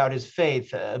you about his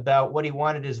faith, about what he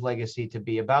wanted his legacy to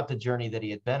be, about the journey that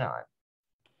he had been on?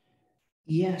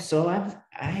 Yeah, so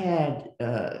I had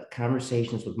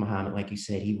conversations with Muhammad, like you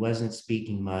said. He wasn't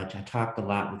speaking much. I talked a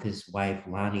lot with his wife,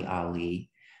 Lonnie Ali.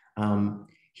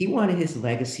 He wanted his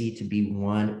legacy to be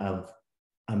one of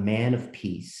a man of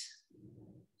peace,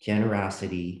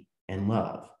 generosity, and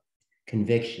love,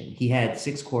 conviction. He had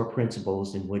 6 core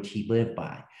principles in which he lived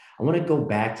by. I want to go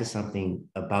back to something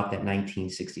about that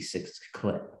 1966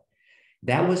 clip.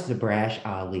 That was the brash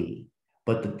Ali.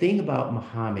 But the thing about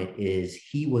Muhammad is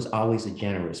he was always a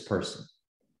generous person.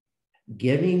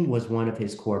 Giving was one of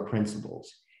his core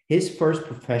principles. His first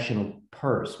professional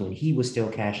purse, when he was still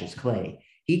Cassius Clay,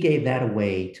 he gave that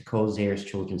away to Colzair's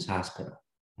Children's Hospital.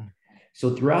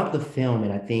 So throughout the film,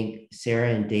 and I think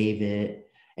Sarah and David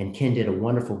and Ken did a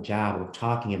wonderful job of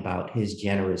talking about his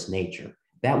generous nature.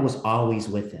 That was always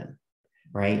with him,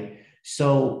 right?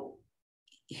 So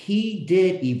he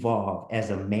did evolve as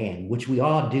a man, which we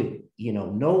all do. You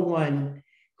know, no one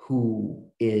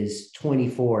who is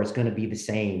 24 is going to be the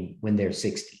same when they're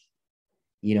 60.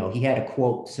 You know, he had a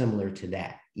quote similar to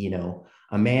that. You know,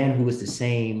 a man who was the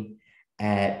same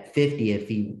at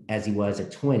 50 as he was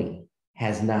at 20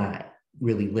 has not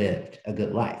really lived a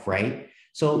good life, right?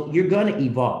 So you're going to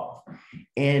evolve.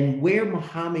 And where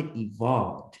Muhammad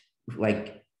evolved,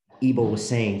 like Ibo was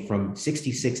saying, from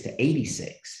 66 to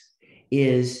 86,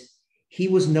 is he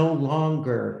was no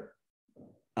longer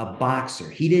a boxer.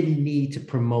 He didn't need to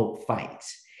promote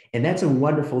fights. And that's a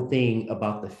wonderful thing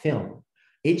about the film.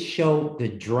 It showed the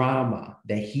drama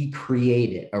that he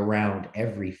created around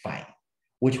every fight,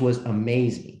 which was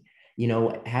amazing. You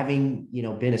know, having, you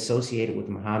know, been associated with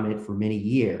Muhammad for many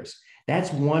years,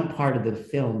 that's one part of the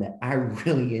film that I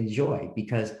really enjoy,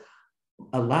 because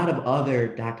a lot of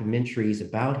other documentaries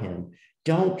about him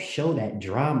don't show that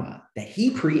drama that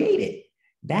he created.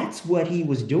 That's what he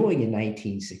was doing in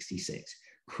 1966,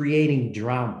 creating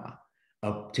drama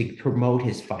to promote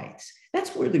his fights.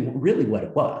 That's really what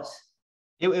it was.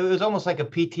 It was almost like a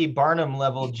P.T. Barnum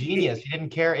level genius. He didn't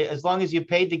care as long as you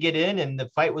paid to get in, and the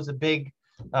fight was a big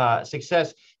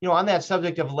success. You know, on that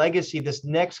subject of legacy, this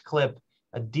next clip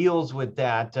deals with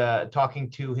that, talking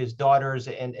to his daughters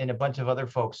and a bunch of other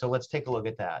folks. So let's take a look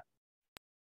at that.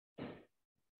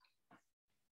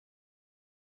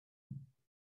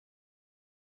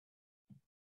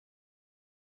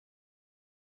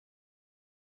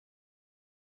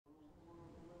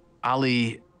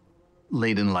 Ali,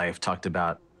 late in life, talked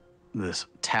about this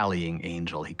tallying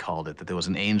angel, he called it, that there was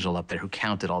an angel up there who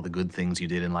counted all the good things you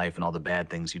did in life and all the bad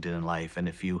things you did in life. And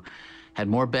if you had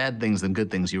more bad things than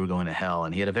good things, you were going to hell.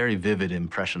 And he had a very vivid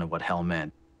impression of what hell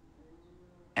meant.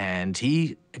 And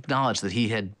he acknowledged that he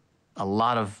had a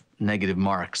lot of negative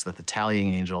marks, that the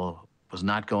tallying angel was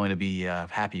not going to be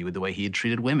happy with the way he had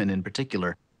treated women in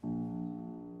particular.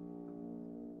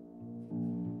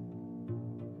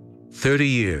 30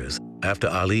 years after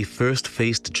Ali first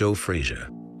faced Joe Frazier,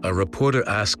 a reporter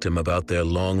asked him about their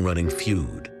long-running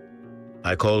feud.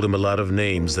 "I called him a lot of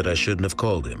names that I shouldn't have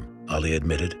called him," Ali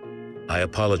admitted. "I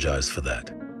apologize for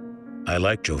that. I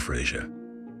like Joe Frazier.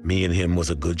 Me and him was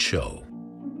a good show."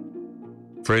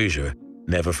 Frazier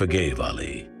never forgave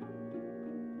Ali.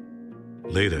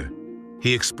 Later,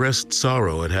 he expressed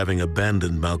sorrow at having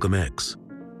abandoned Malcolm X.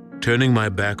 "Turning my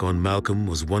back on Malcolm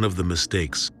was one of the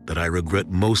mistakes that I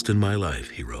regret most in my life,"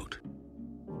 he wrote.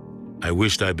 "I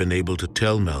wished I'd been able to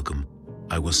tell Malcolm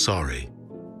I was sorry,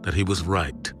 that he was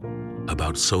right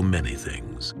about so many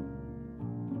things."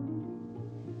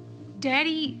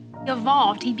 Daddy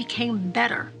evolved, he became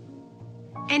better.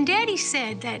 And Daddy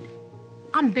said that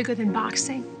I'm bigger than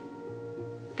boxing.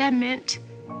 That meant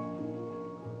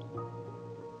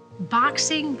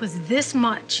boxing was this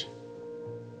much.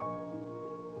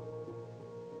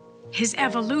 His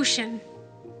evolution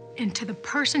into the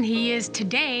person he is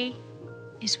today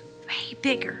is way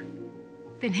bigger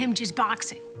than him just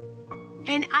boxing.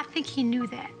 And I think he knew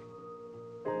that.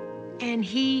 And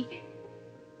he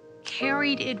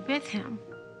carried it with him.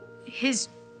 His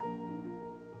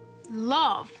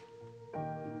love.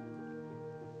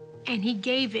 And he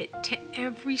gave it to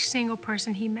every single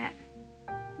person he met.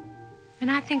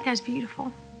 And I think that's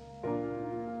beautiful.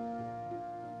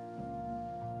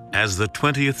 As the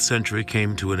 20th century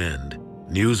came to an end,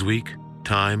 Newsweek,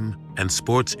 Time, and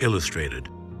Sports Illustrated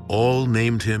all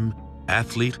named him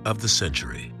Athlete of the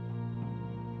Century.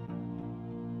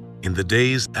 In the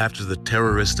days after the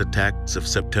terrorist attacks of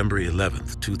September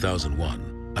 11th,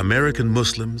 2001, American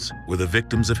Muslims were the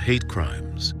victims of hate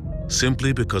crimes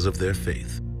simply because of their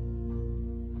faith.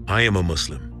 "I am a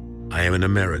Muslim. I am an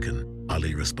American,"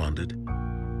 Ali responded.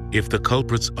 "If the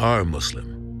culprits are Muslim,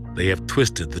 they have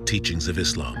twisted the teachings of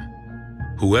Islam.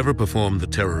 Whoever performed the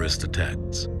terrorist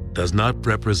attacks does not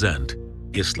represent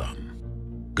Islam."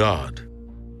 God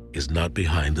is not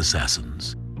behind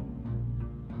assassins.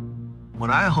 What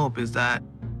I hope is that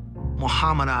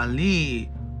Muhammad Ali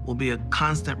will be a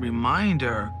constant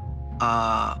reminder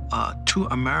to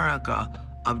America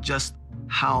of just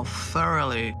how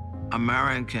thoroughly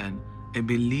American a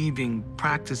believing,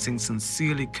 practicing,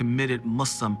 sincerely committed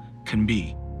Muslim can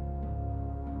be.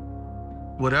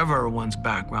 Whatever one's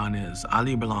background is,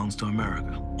 Ali belongs to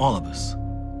America, all of us.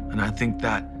 And I think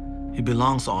that he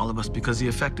belongs to all of us because he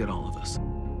affected all of us.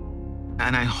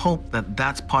 And I hope that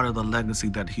that's part of the legacy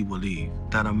that he will leave,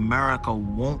 that America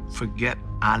won't forget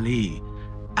Ali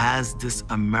as this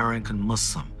American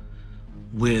Muslim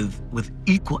with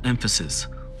equal emphasis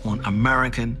on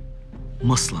American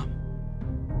Muslim.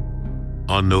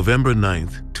 On November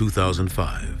 9th,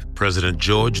 2005, President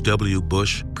George W.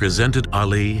 Bush presented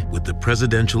Ali with the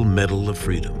Presidential Medal of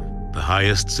Freedom, the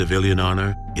highest civilian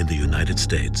honor in the United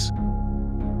States.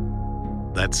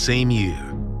 That same year,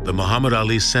 the Muhammad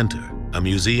Ali Center, a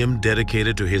museum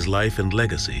dedicated to his life and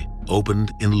legacy,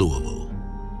 opened in Louisville.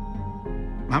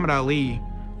 Muhammad Ali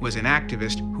was an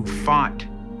activist who fought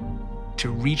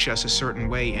to reach us a certain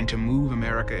way and to move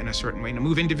America in a certain way, and to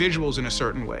move individuals in a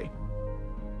certain way.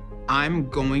 I'm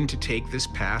going to take this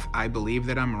path. I believe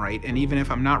that I'm right, and even if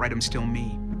I'm not right, I'm still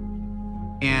me.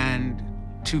 And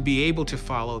to be able to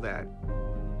follow that,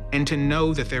 and to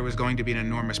know that there was going to be an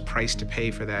enormous price to pay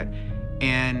for that,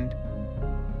 and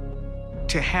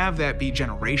to have that be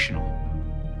generational,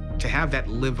 to have that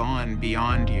live on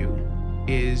beyond you,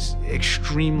 is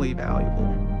extremely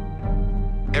valuable.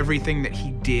 Everything that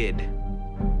he did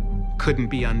couldn't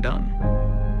be undone.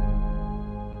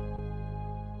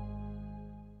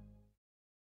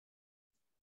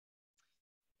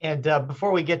 And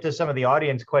before we get to some of the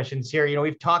audience questions here,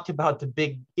 we've talked about the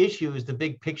big issues, the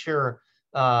big picture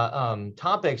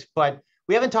topics, but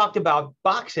we haven't talked about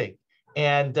boxing.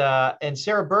 And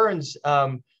Sarah Burns,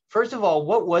 first of all,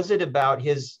 what was it about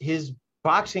his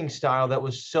boxing style that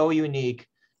was so unique,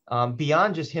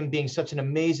 beyond just him being such an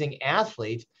amazing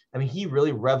athlete? I mean, he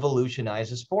really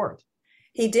revolutionized the sport.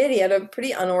 He did. He had a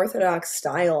pretty unorthodox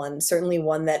style, and certainly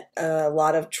one that a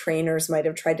lot of trainers might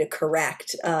have tried to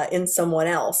correct in someone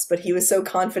else. But he was so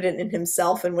confident in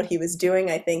himself and what he was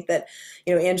doing. I think that,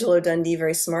 Angelo Dundee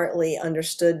very smartly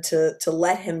understood to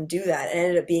let him do that, and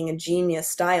ended up being a genius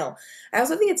style. I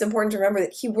also think it's important to remember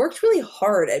that he worked really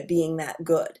hard at being that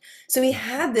good. So he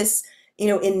had this,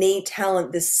 innate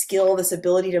talent, this skill, this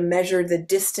ability to measure the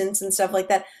distance and stuff like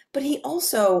that. But he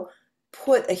also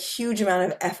put a huge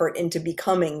amount of effort into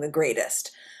becoming the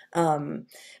greatest. But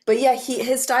yeah,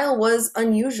 his style was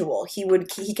unusual.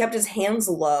 He kept his hands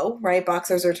low, right?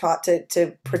 Boxers are taught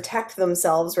to protect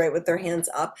themselves, right, with their hands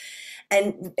up.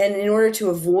 And in order to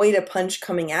avoid a punch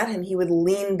coming at him, he would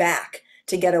lean back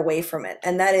to get away from it.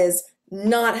 And that is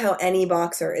not how any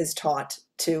boxer is taught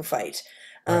to fight.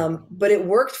 But it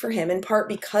worked for him in part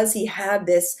because he had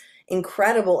this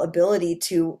incredible ability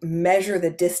to measure the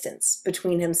distance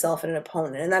between himself and an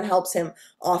opponent. And that helps him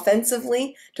offensively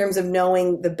in terms of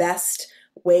knowing the best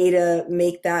way to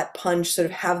make that punch sort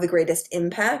of have the greatest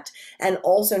impact, and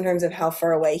also in terms of how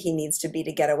far away he needs to be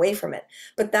to get away from it.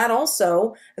 But that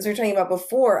also, as we were talking about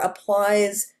before,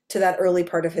 applies to that early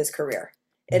part of his career.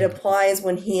 It applies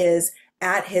when he is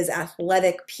at his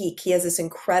athletic peak. He has this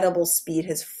incredible speed.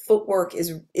 His footwork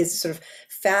is sort of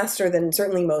faster than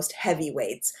certainly most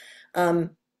heavyweights. And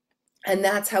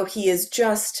that's how he is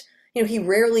just, he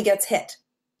rarely gets hit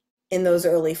in those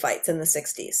early fights in the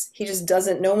 60s. He just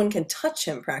doesn't, no one can touch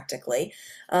him practically,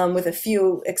 with a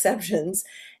few exceptions.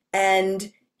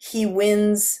 And he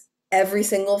wins every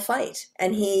single fight.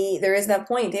 And there is that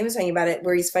point, Dave was talking about it,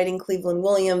 where he's fighting Cleveland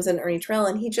Williams and Ernie Terrell,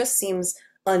 and he just seems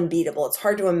unbeatable. It's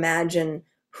hard to imagine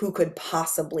who could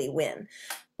possibly win.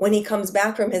 When he comes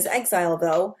back from his exile,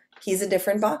 though, he's a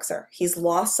different boxer. He's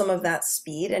lost some of that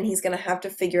speed, and he's going to have to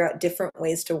figure out different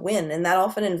ways to win. And that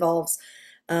often involves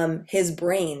his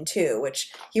brain, too, which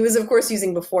he was, of course,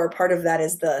 using before. Part of that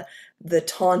is the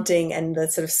taunting and the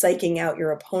sort of psyching out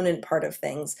your opponent part of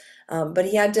things. But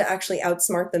he had to actually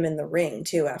outsmart them in the ring,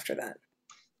 too, after that.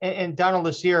 And Donald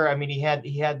Lucier, I mean, he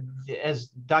had, as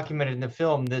documented in the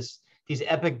film, these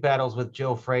epic battles with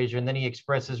Joe Frazier, and then he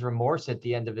expresses remorse at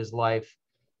the end of his life.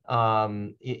 How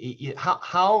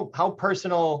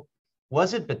personal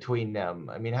was it between them?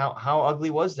 I mean, how ugly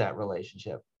was that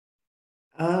relationship?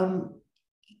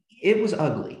 It was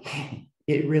ugly.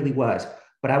 It really was.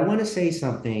 But I want to say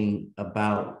something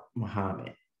about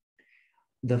Muhammad.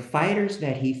 The fighters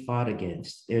that he fought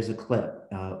against, there's a clip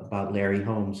about Larry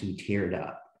Holmes who teared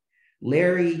up.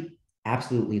 Larry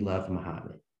absolutely loved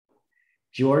Muhammad.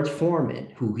 George Foreman,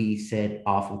 who he said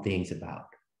awful things about,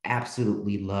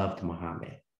 absolutely loved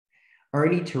Muhammad.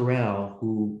 Ernie Terrell,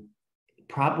 who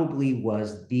probably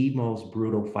was the most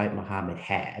brutal fight Muhammad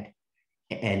had,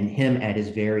 and him at his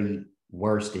very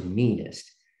worst and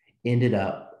meanest, ended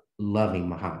up loving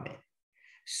Muhammad.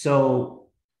 So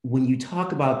when you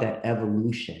talk about that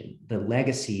evolution, the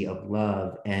legacy of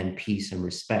love and peace and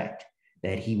respect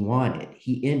that he wanted,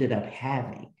 he ended up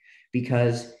having,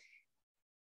 because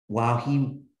while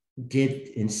he did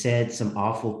and said some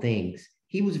awful things,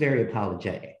 he was very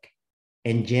apologetic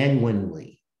and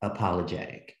genuinely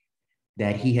apologetic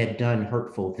that he had done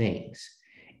hurtful things.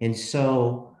 And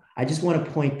so I just want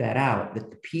to point that out, that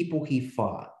the people he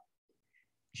fought,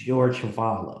 George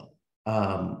Chuvalo,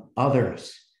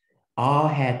 others, all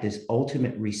had this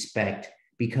ultimate respect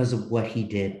because of what he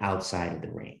did outside of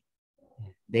the ring.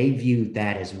 They viewed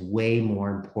that as way more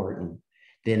important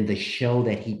than the show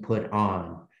that he put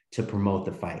on to promote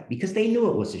the fight, because they knew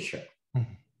it was a show.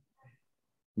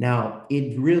 Now,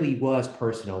 it really was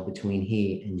personal between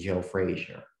he and Joe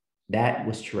Frazier. That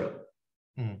was true.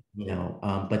 You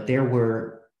know, but there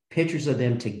were pictures of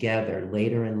them together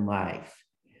later in life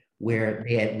where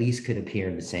they at least could appear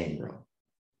in the same room.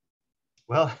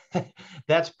 Well,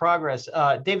 that's progress.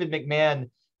 David McMahon,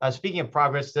 speaking of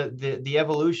progress, the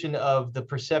evolution of the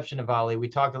perception of Ali, we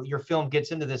talked, your film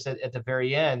gets into this at the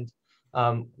very end,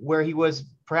 where he was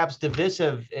perhaps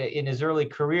divisive in his early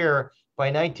career. By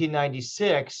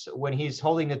 1996, when he's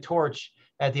holding the torch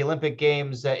at the Olympic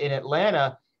Games in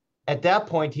Atlanta, at that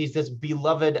point, he's this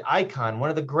beloved icon, one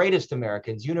of the greatest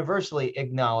Americans, universally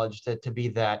acknowledged to be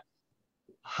that.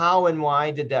 How and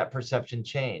why did that perception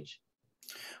change?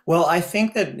 Well, I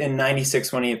think that in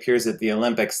 '96, when he appears at the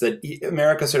Olympics, that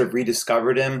America sort of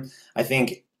rediscovered him. I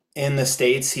think in the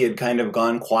States, he had kind of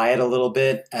gone quiet a little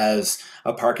bit as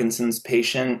a Parkinson's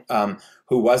patient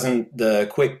who wasn't the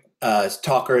quick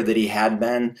talker that he had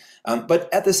been.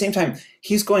 But at the same time,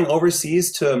 he's going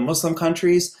overseas to Muslim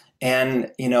countries.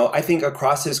 And, you know, I think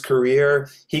across his career,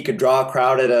 he could draw a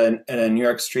crowd at a New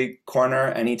York street corner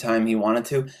anytime he wanted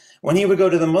to. When he would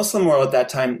go to the Muslim world at that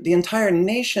time, the entire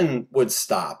nation would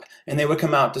stop and they would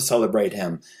come out to celebrate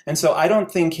him. And so I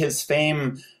don't think his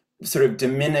fame sort of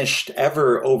diminished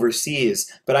ever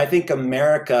overseas. But I think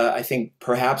America, I think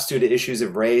perhaps due to issues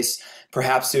of race,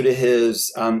 perhaps due to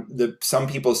his, some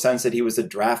people's sense that he was a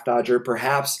draft dodger,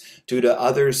 perhaps due to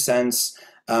others' sense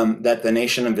that the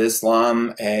Nation of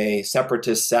Islam, a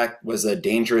separatist sect, was a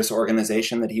dangerous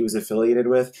organization that he was affiliated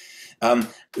with.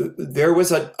 There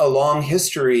was a long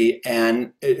history,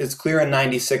 and it's clear in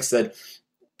 '96 that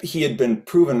he had been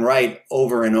proven right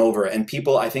over and over, and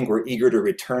people, I think, were eager to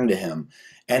return to him.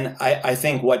 And I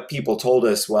think what people told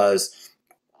us was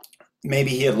maybe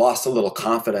he had lost a little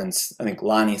confidence. I think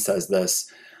Lonnie says this,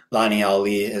 Lonnie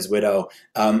Ali, his widow,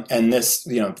 and this,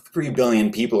 3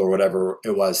 billion people or whatever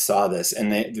it was saw this,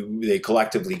 and they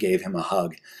collectively gave him a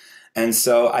hug. And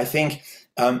so I think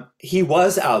he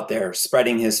was out there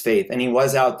spreading his faith, and he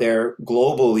was out there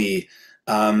globally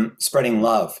spreading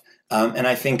love. And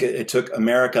I think it took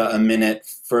America a minute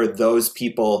for those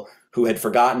people who had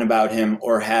forgotten about him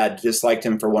or had disliked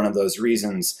him for one of those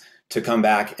reasons to come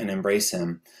back and embrace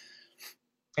him.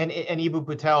 And Ibu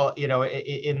Patel,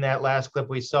 in that last clip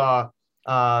we saw,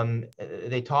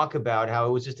 they talk about how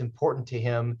it was just important to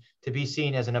him to be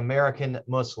seen as an American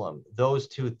Muslim, those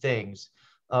two things.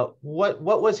 What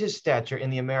was his stature in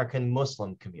the American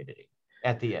Muslim community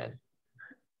at the end?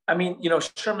 I mean,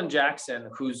 Sherman Jackson,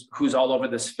 who's all over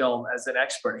this film as an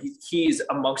expert, he's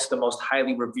amongst the most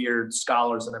highly revered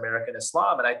scholars in American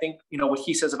Islam. And I think, what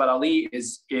he says about Ali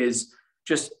is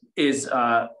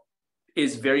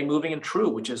very moving and true,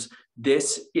 which is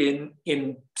this in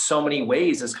so many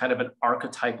ways is kind of an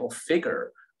archetypal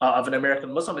figure of an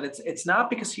American Muslim. And it's not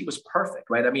because he was perfect,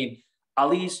 right? I mean,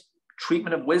 Ali's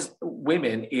treatment of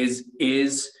women is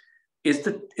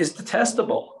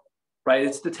detestable, right?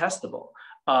 It's detestable.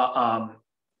 And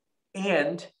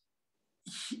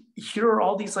here are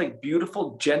all these like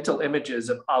beautiful, gentle images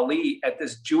of Ali at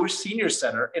this Jewish senior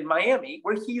center in Miami,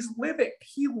 where he's living.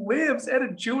 He lives at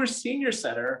a Jewish senior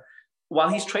center while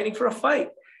he's training for a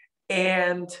fight.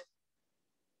 And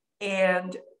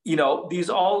these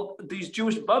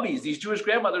Jewish bubbies, these Jewish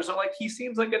grandmothers are like, he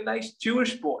seems like a nice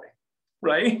Jewish boy,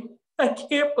 right? I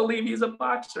can't believe he's a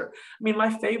boxer. I mean,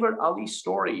 my favorite Ali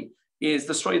story is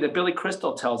the story that Billy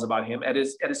Crystal tells about him at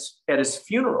his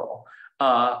funeral.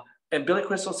 And Billy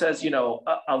Crystal says,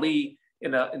 Ali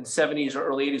in the 70s or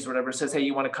early 80s or whatever says, hey,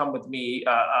 you want to come with me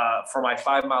for my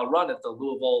 5-mile run at the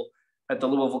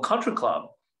Louisville Country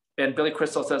Club? And Billy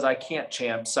Crystal says, I can't,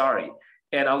 champ, sorry.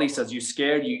 And Ali says, you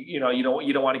scared? You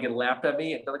don't want to get laughed at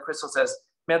me? And Billy Crystal says,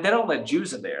 man, they don't let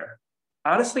Jews in there.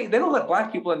 Honestly, they don't let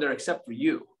Black people in there except for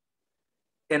you.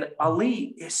 And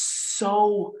Ali is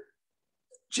so,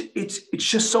 it's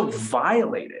just so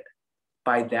violated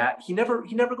by that. He never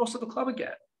goes to the club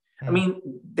again. I mean,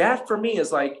 that for me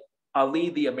is like Ali,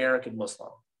 the American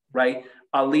Muslim, right?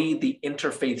 Ali, the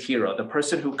interfaith hero, the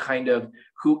person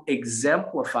who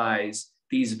exemplifies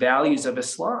these values of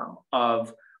Islam,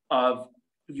 of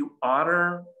you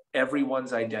honor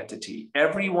everyone's identity.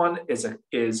 Everyone is a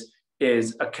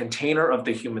container of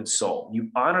the human soul. You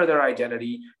honor their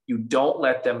identity. You don't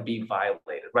let them be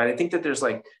violated, right? I think that there's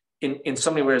like, in so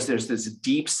many ways, there's this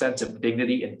deep sense of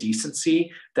dignity and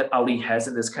decency that Ali has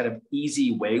in this kind of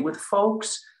easy way with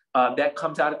folks that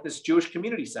comes out at this Jewish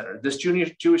community center, this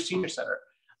Jewish senior center.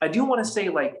 I do want to say,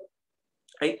 like,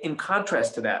 in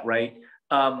contrast to that, right?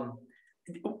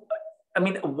 I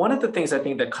mean, one of the things I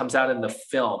think that comes out in the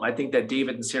film, I think that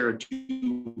David and Sarah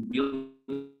do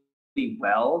really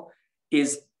well,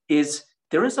 is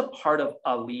there is a part of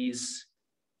Ali's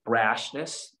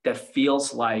brashness that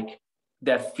feels like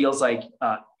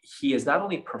he is not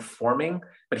only performing,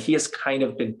 but he has kind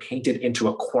of been painted into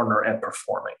a corner and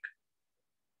performing,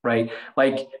 right?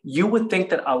 Like, you would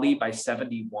think that Ali by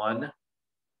 71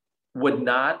 would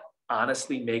not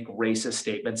honestly make racist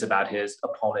statements about his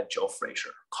opponent, Joe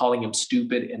Frazier, calling him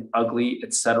stupid and ugly,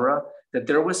 etc. That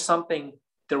there was something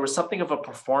of a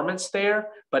performance there,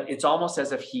 but it's almost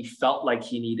as if he felt like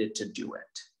he needed to do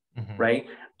it, right?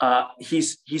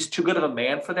 He's too good of a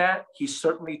man for that. He's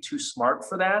certainly too smart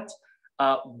for that.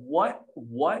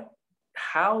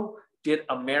 How did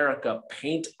America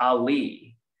paint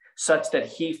Ali such that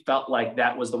he felt like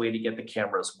that was the way to get the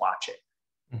cameras watching?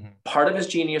 Part of his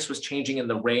genius was changing in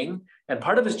the ring, and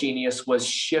part of his genius was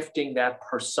shifting that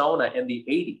persona in the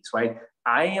 80s, right?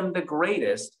 I am the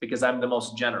greatest because I'm the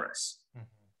most generous.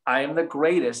 I am the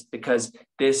greatest because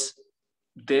this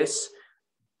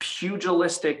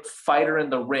pugilistic fighter in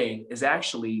the ring is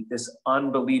actually this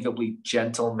unbelievably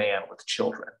gentle man with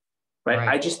children, right?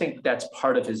 I just think that's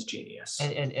part of his genius.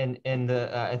 And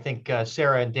I think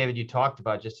Sarah and David, you talked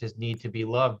about just his need to be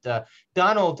loved.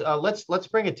 Donald, let's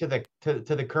bring it to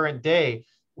the current day.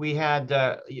 We have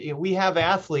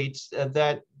athletes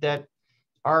that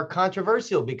are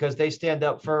controversial because they stand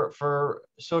up for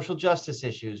social justice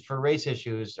issues, for race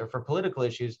issues, or for political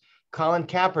issues. Colin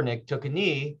Kaepernick took a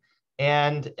knee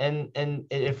and it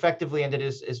effectively ended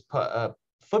his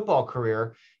football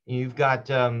career. You've got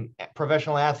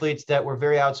professional athletes that were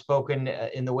very outspoken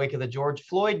in the wake of the George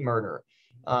Floyd murder.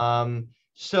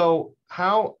 So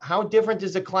how different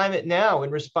is the climate now in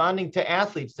responding to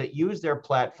athletes that use their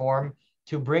platform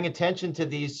to bring attention to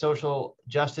these social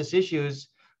justice issues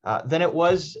than it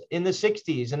was in the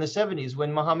 60s and the 70s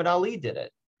when Muhammad Ali did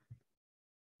it?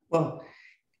 Well,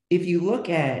 if you look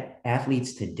at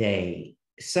athletes today,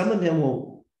 some of them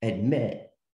will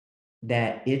admit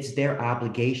that it's their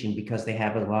obligation, because they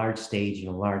have a large stage and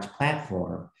a large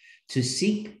platform, to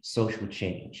seek social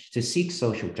change, to seek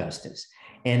social justice.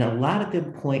 And a lot of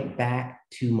them point back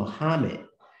to Muhammad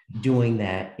doing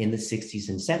that in the 60s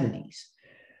and 70s.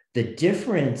 The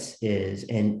difference is,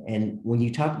 and when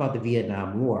you talk about the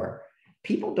Vietnam War,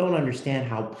 people don't understand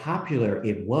how popular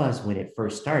it was when it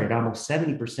first started. Almost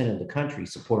 70% of the country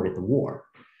supported the war.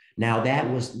 Now that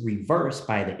was reversed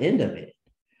by the end of it,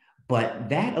 but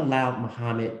that allowed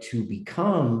Muhammad to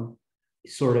become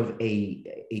sort of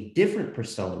a different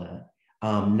persona,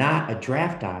 not a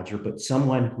draft dodger, but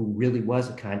someone who really was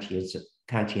a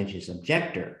conscientious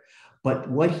objector. But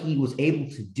what he was able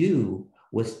to do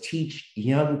was teach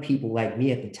young people like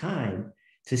me at the time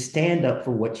to stand up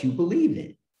for what you believe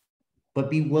in, but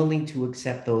be willing to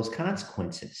accept those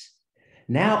consequences.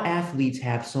 Now athletes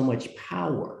have so much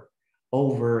power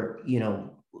over,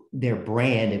 their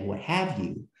brand and what have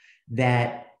you,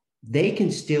 that they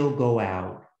can still go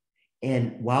out,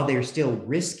 and while they're still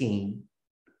risking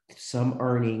some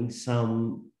earnings,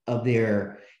 some of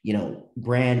their,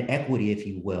 brand equity, if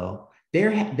you will,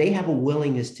 they have a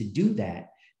willingness to do that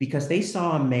because they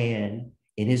saw a man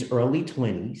in his early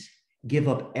 20s give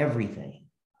up everything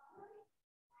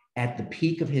at the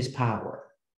peak of his power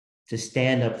to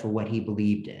stand up for what he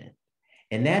believed in.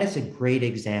 And that is a great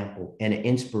example and an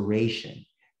inspiration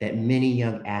that many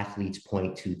young athletes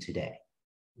point to today.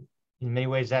 In many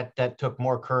ways, that took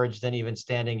more courage than even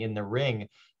standing in the ring.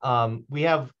 We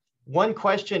have one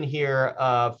question here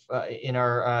in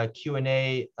our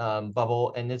Q&A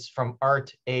bubble, and it's from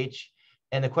Art H.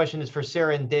 And the question is for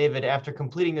Sarah and David. After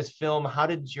completing this film, how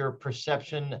did your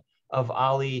perception of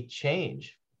Ali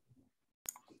change?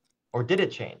 Or did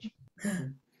it change?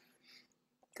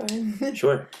 Go ahead.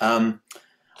 Sure.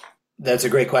 That's a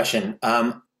great question.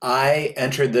 I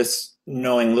entered this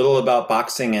knowing little about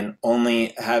boxing and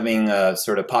only having a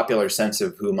sort of popular sense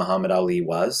of who Muhammad Ali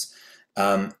was,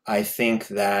 I think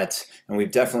that, and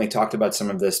we've definitely talked about some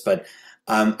of this, but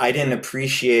I didn't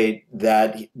appreciate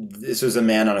that this was a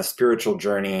man on a spiritual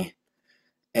journey,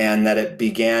 and that it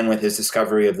began with his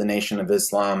discovery of the Nation of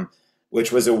Islam,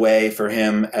 which was a way for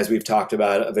him, as we've talked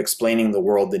about, of explaining the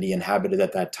world that he inhabited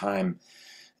at that time.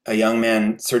 A young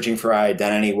man searching for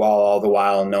identity while all the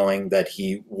while knowing that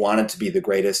he wanted to be the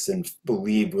greatest and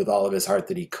believed with all of his heart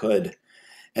that he could.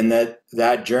 And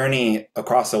that journey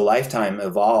across a lifetime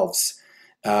evolves.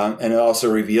 And it also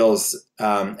reveals,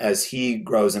 as he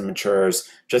grows and matures,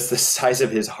 just the size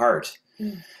of his heart.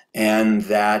 Mm. And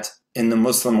that in the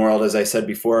Muslim world, as I said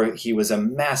before, he was a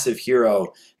massive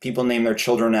hero. People name their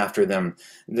children after them.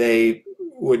 They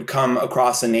would come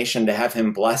across a nation to have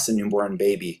him bless a newborn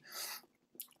baby.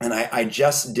 And I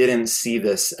just didn't see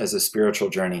this as a spiritual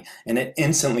journey. And it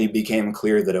instantly became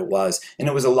clear that it was. And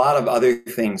it was a lot of other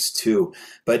things too.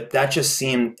 But that just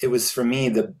seemed, it was for me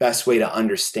the best way to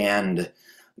understand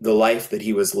the life that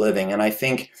he was living. And I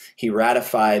think he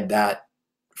ratified that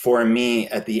for me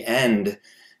at the end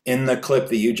in the clip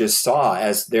that you just saw,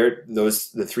 as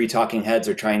the three talking heads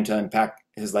are trying to unpack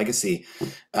his legacy,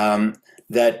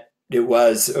 that it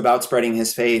was about spreading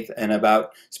his faith and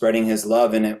about spreading his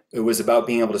love. And it was about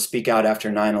being able to speak out after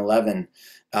 9/11,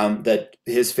 that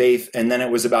his faith, and then it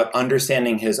was about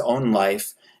understanding his own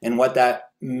life and what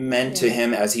that meant to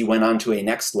him as he went on to a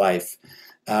next life.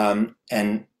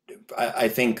 And I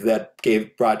think that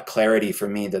brought clarity for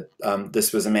me that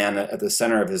this was a man at the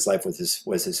center of his life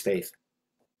was his faith.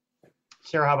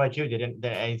 Sarah, how about you? Did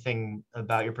anything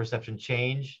about your perception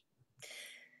change?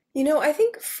 You know, I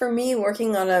think for me,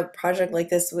 working on a project like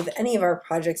this with any of our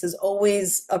projects is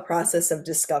always a process of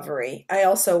discovery. I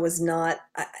also was not,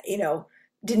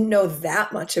 didn't know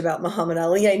that much about Muhammad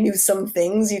Ali. I knew some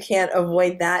things, you can't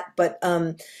avoid that. But,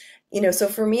 so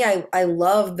for me, I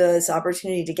love this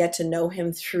opportunity to get to know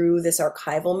him through this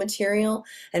archival material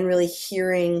and really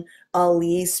hearing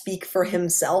Ali speak for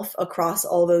himself across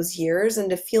all those years, and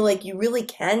to feel like you really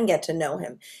can get to know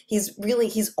him.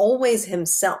 He's always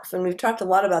himself. And we've talked a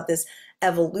lot about this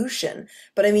evolution,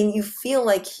 but I mean, you feel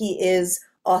like he is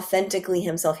authentically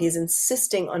himself. He's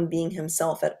insisting on being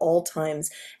himself at all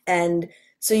times. And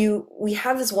so we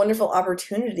have this wonderful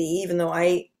opportunity, even though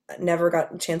I never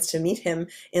got a chance to meet him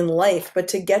in life, but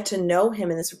to get to know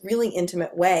him in this really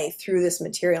intimate way through this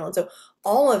material. And so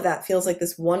all of that feels like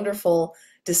this wonderful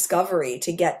discovery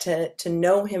to get to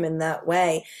know him in that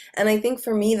way. And I think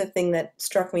for me, the thing that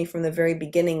struck me from the very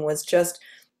beginning was just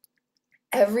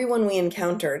everyone we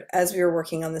encountered as we were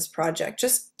working on this project,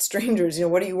 just strangers,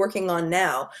 what are you working on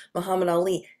now? Muhammad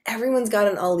Ali. Everyone's got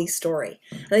an Ali story.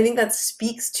 And I think that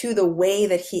speaks to the way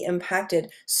that he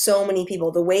impacted so many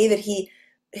people, the way that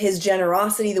his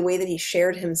generosity, the way that he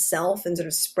shared himself and sort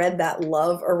of spread that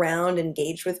love around,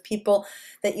 engaged with people,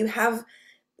 that you have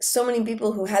so many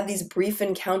people who had these brief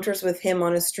encounters with him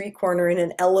on a street corner, in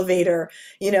an elevator.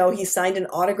 He signed an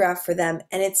autograph for them,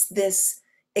 and it's this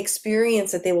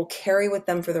experience that they will carry with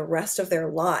them for the rest of their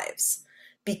lives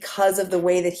because of the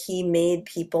way that he made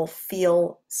people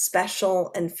feel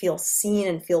special and feel seen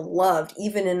and feel loved,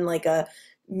 even in like a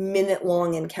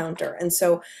minute-long encounter. And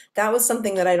so that was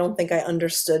something that I don't think I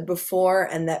understood before,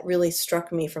 and that really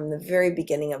struck me from the very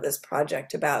beginning of this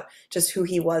project about just who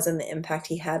he was and the impact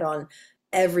he had on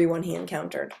everyone he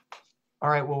encountered. All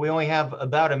right, well, we only have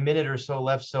about a minute or so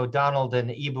left. So Donald and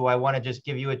Ibu, I want to just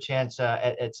give you a chance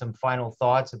at some final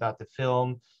thoughts about the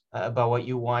film, about what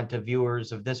you want the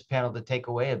viewers of this panel to take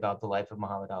away about the life of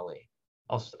Muhammad Ali.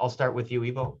 I'll start with you,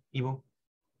 Ibu.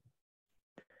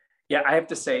 Yeah, I have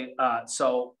to say,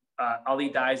 Ali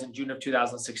dies in June of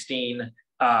 2016.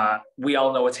 We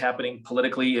all know what's happening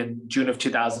politically in June of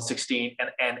 2016.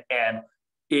 And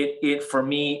it for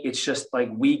me, it's just like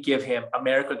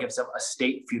America gives him a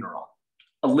state funeral,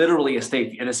 literally a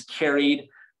state. It is carried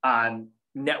on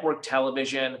network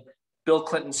television. Bill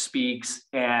Clinton speaks,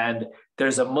 and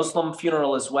there's a Muslim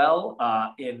funeral as well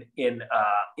in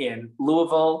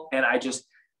Louisville. And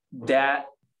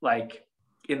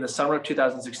in the summer of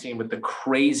 2016, with the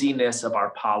craziness of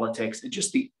our politics and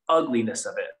just the ugliness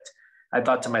of it, I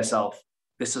thought to myself,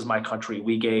 this is my country.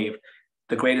 We gave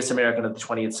the greatest American of the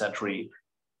 20th century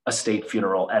a state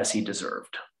funeral as he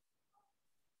deserved.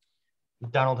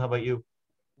 Donald, how about you?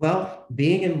 Well,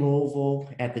 being in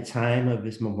Louisville at the time of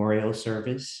his memorial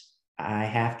service, I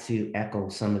have to echo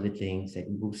some of the things that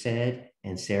you said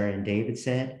and Sarah and David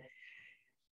said.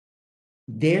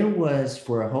 There was,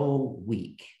 for a whole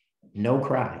week, no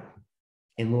crime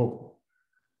in Louisville.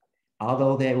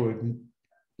 Although there were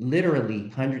literally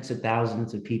hundreds of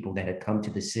thousands of people that had come to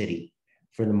the city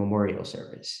for the memorial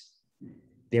service.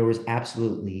 There was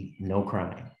absolutely no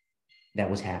crime that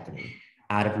was happening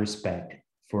out of respect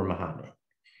for Muhammad.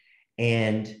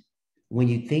 And when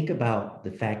you think about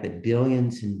the fact that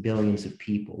billions and billions of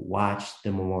people watched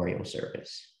the memorial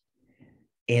service,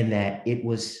 and that it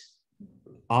was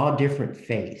all different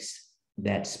faiths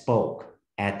that spoke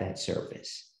at that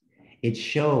service, it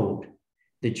showed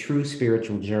the true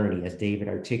spiritual journey, as David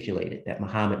articulated, that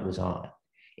Muhammad was on.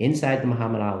 Inside the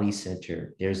Muhammad Ali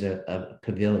Center, there's a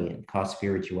pavilion called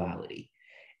Spirituality.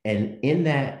 And in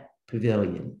that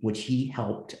pavilion, which he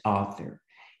helped author,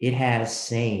 it has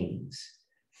sayings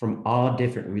from all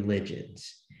different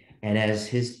religions. And as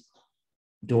his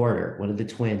daughter, one of the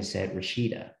twins, said,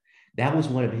 Rashida, that was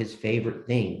one of his favorite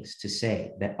things to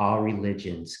say, that all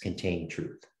religions contain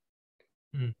truth.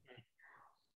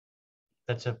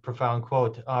 That's a profound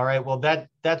quote. All right, well,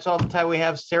 that's all the time we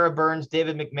have. Sarah Burns,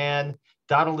 David McMahon,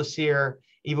 Donald Lasir,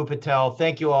 Ibu Patel,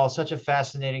 thank you all. Such a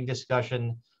fascinating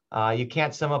discussion. You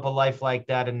can't sum up a life like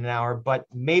that in an hour, but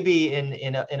maybe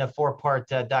in a four-part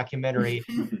documentary.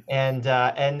 And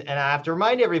I have to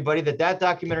remind everybody that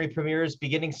documentary premieres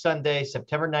beginning Sunday,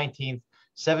 September 19th,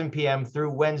 7 p.m. through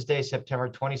Wednesday, September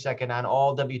 22nd on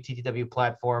all WTTW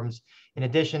platforms. In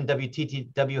addition,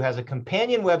 WTTW has a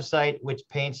companion website which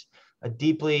paints a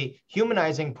deeply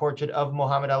humanizing portrait of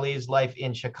Muhammad Ali's life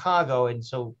in Chicago. And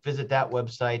so visit that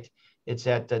website. It's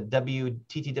at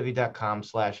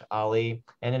WTTW.com/Ali.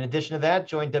 And in addition to that,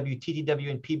 join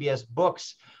WTTW and PBS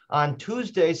Books on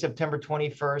Tuesday, September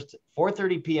 21st,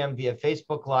 4:30 p.m. via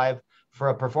Facebook Live for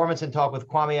a performance and talk with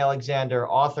Kwame Alexander,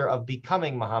 author of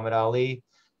Becoming Muhammad Ali.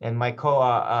 And my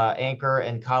co-anchor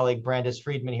and colleague, Brandis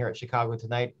Friedman here at Chicago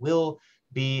Tonight, will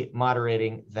be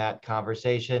moderating that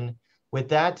conversation. With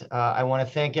that, I want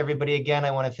to thank everybody again.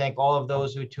 I want to thank all of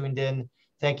those who tuned in.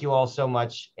 Thank you all so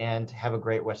much, and have a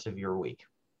great rest of your week.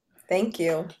 Thank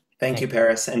you. Thank you,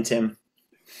 Paris and Tim.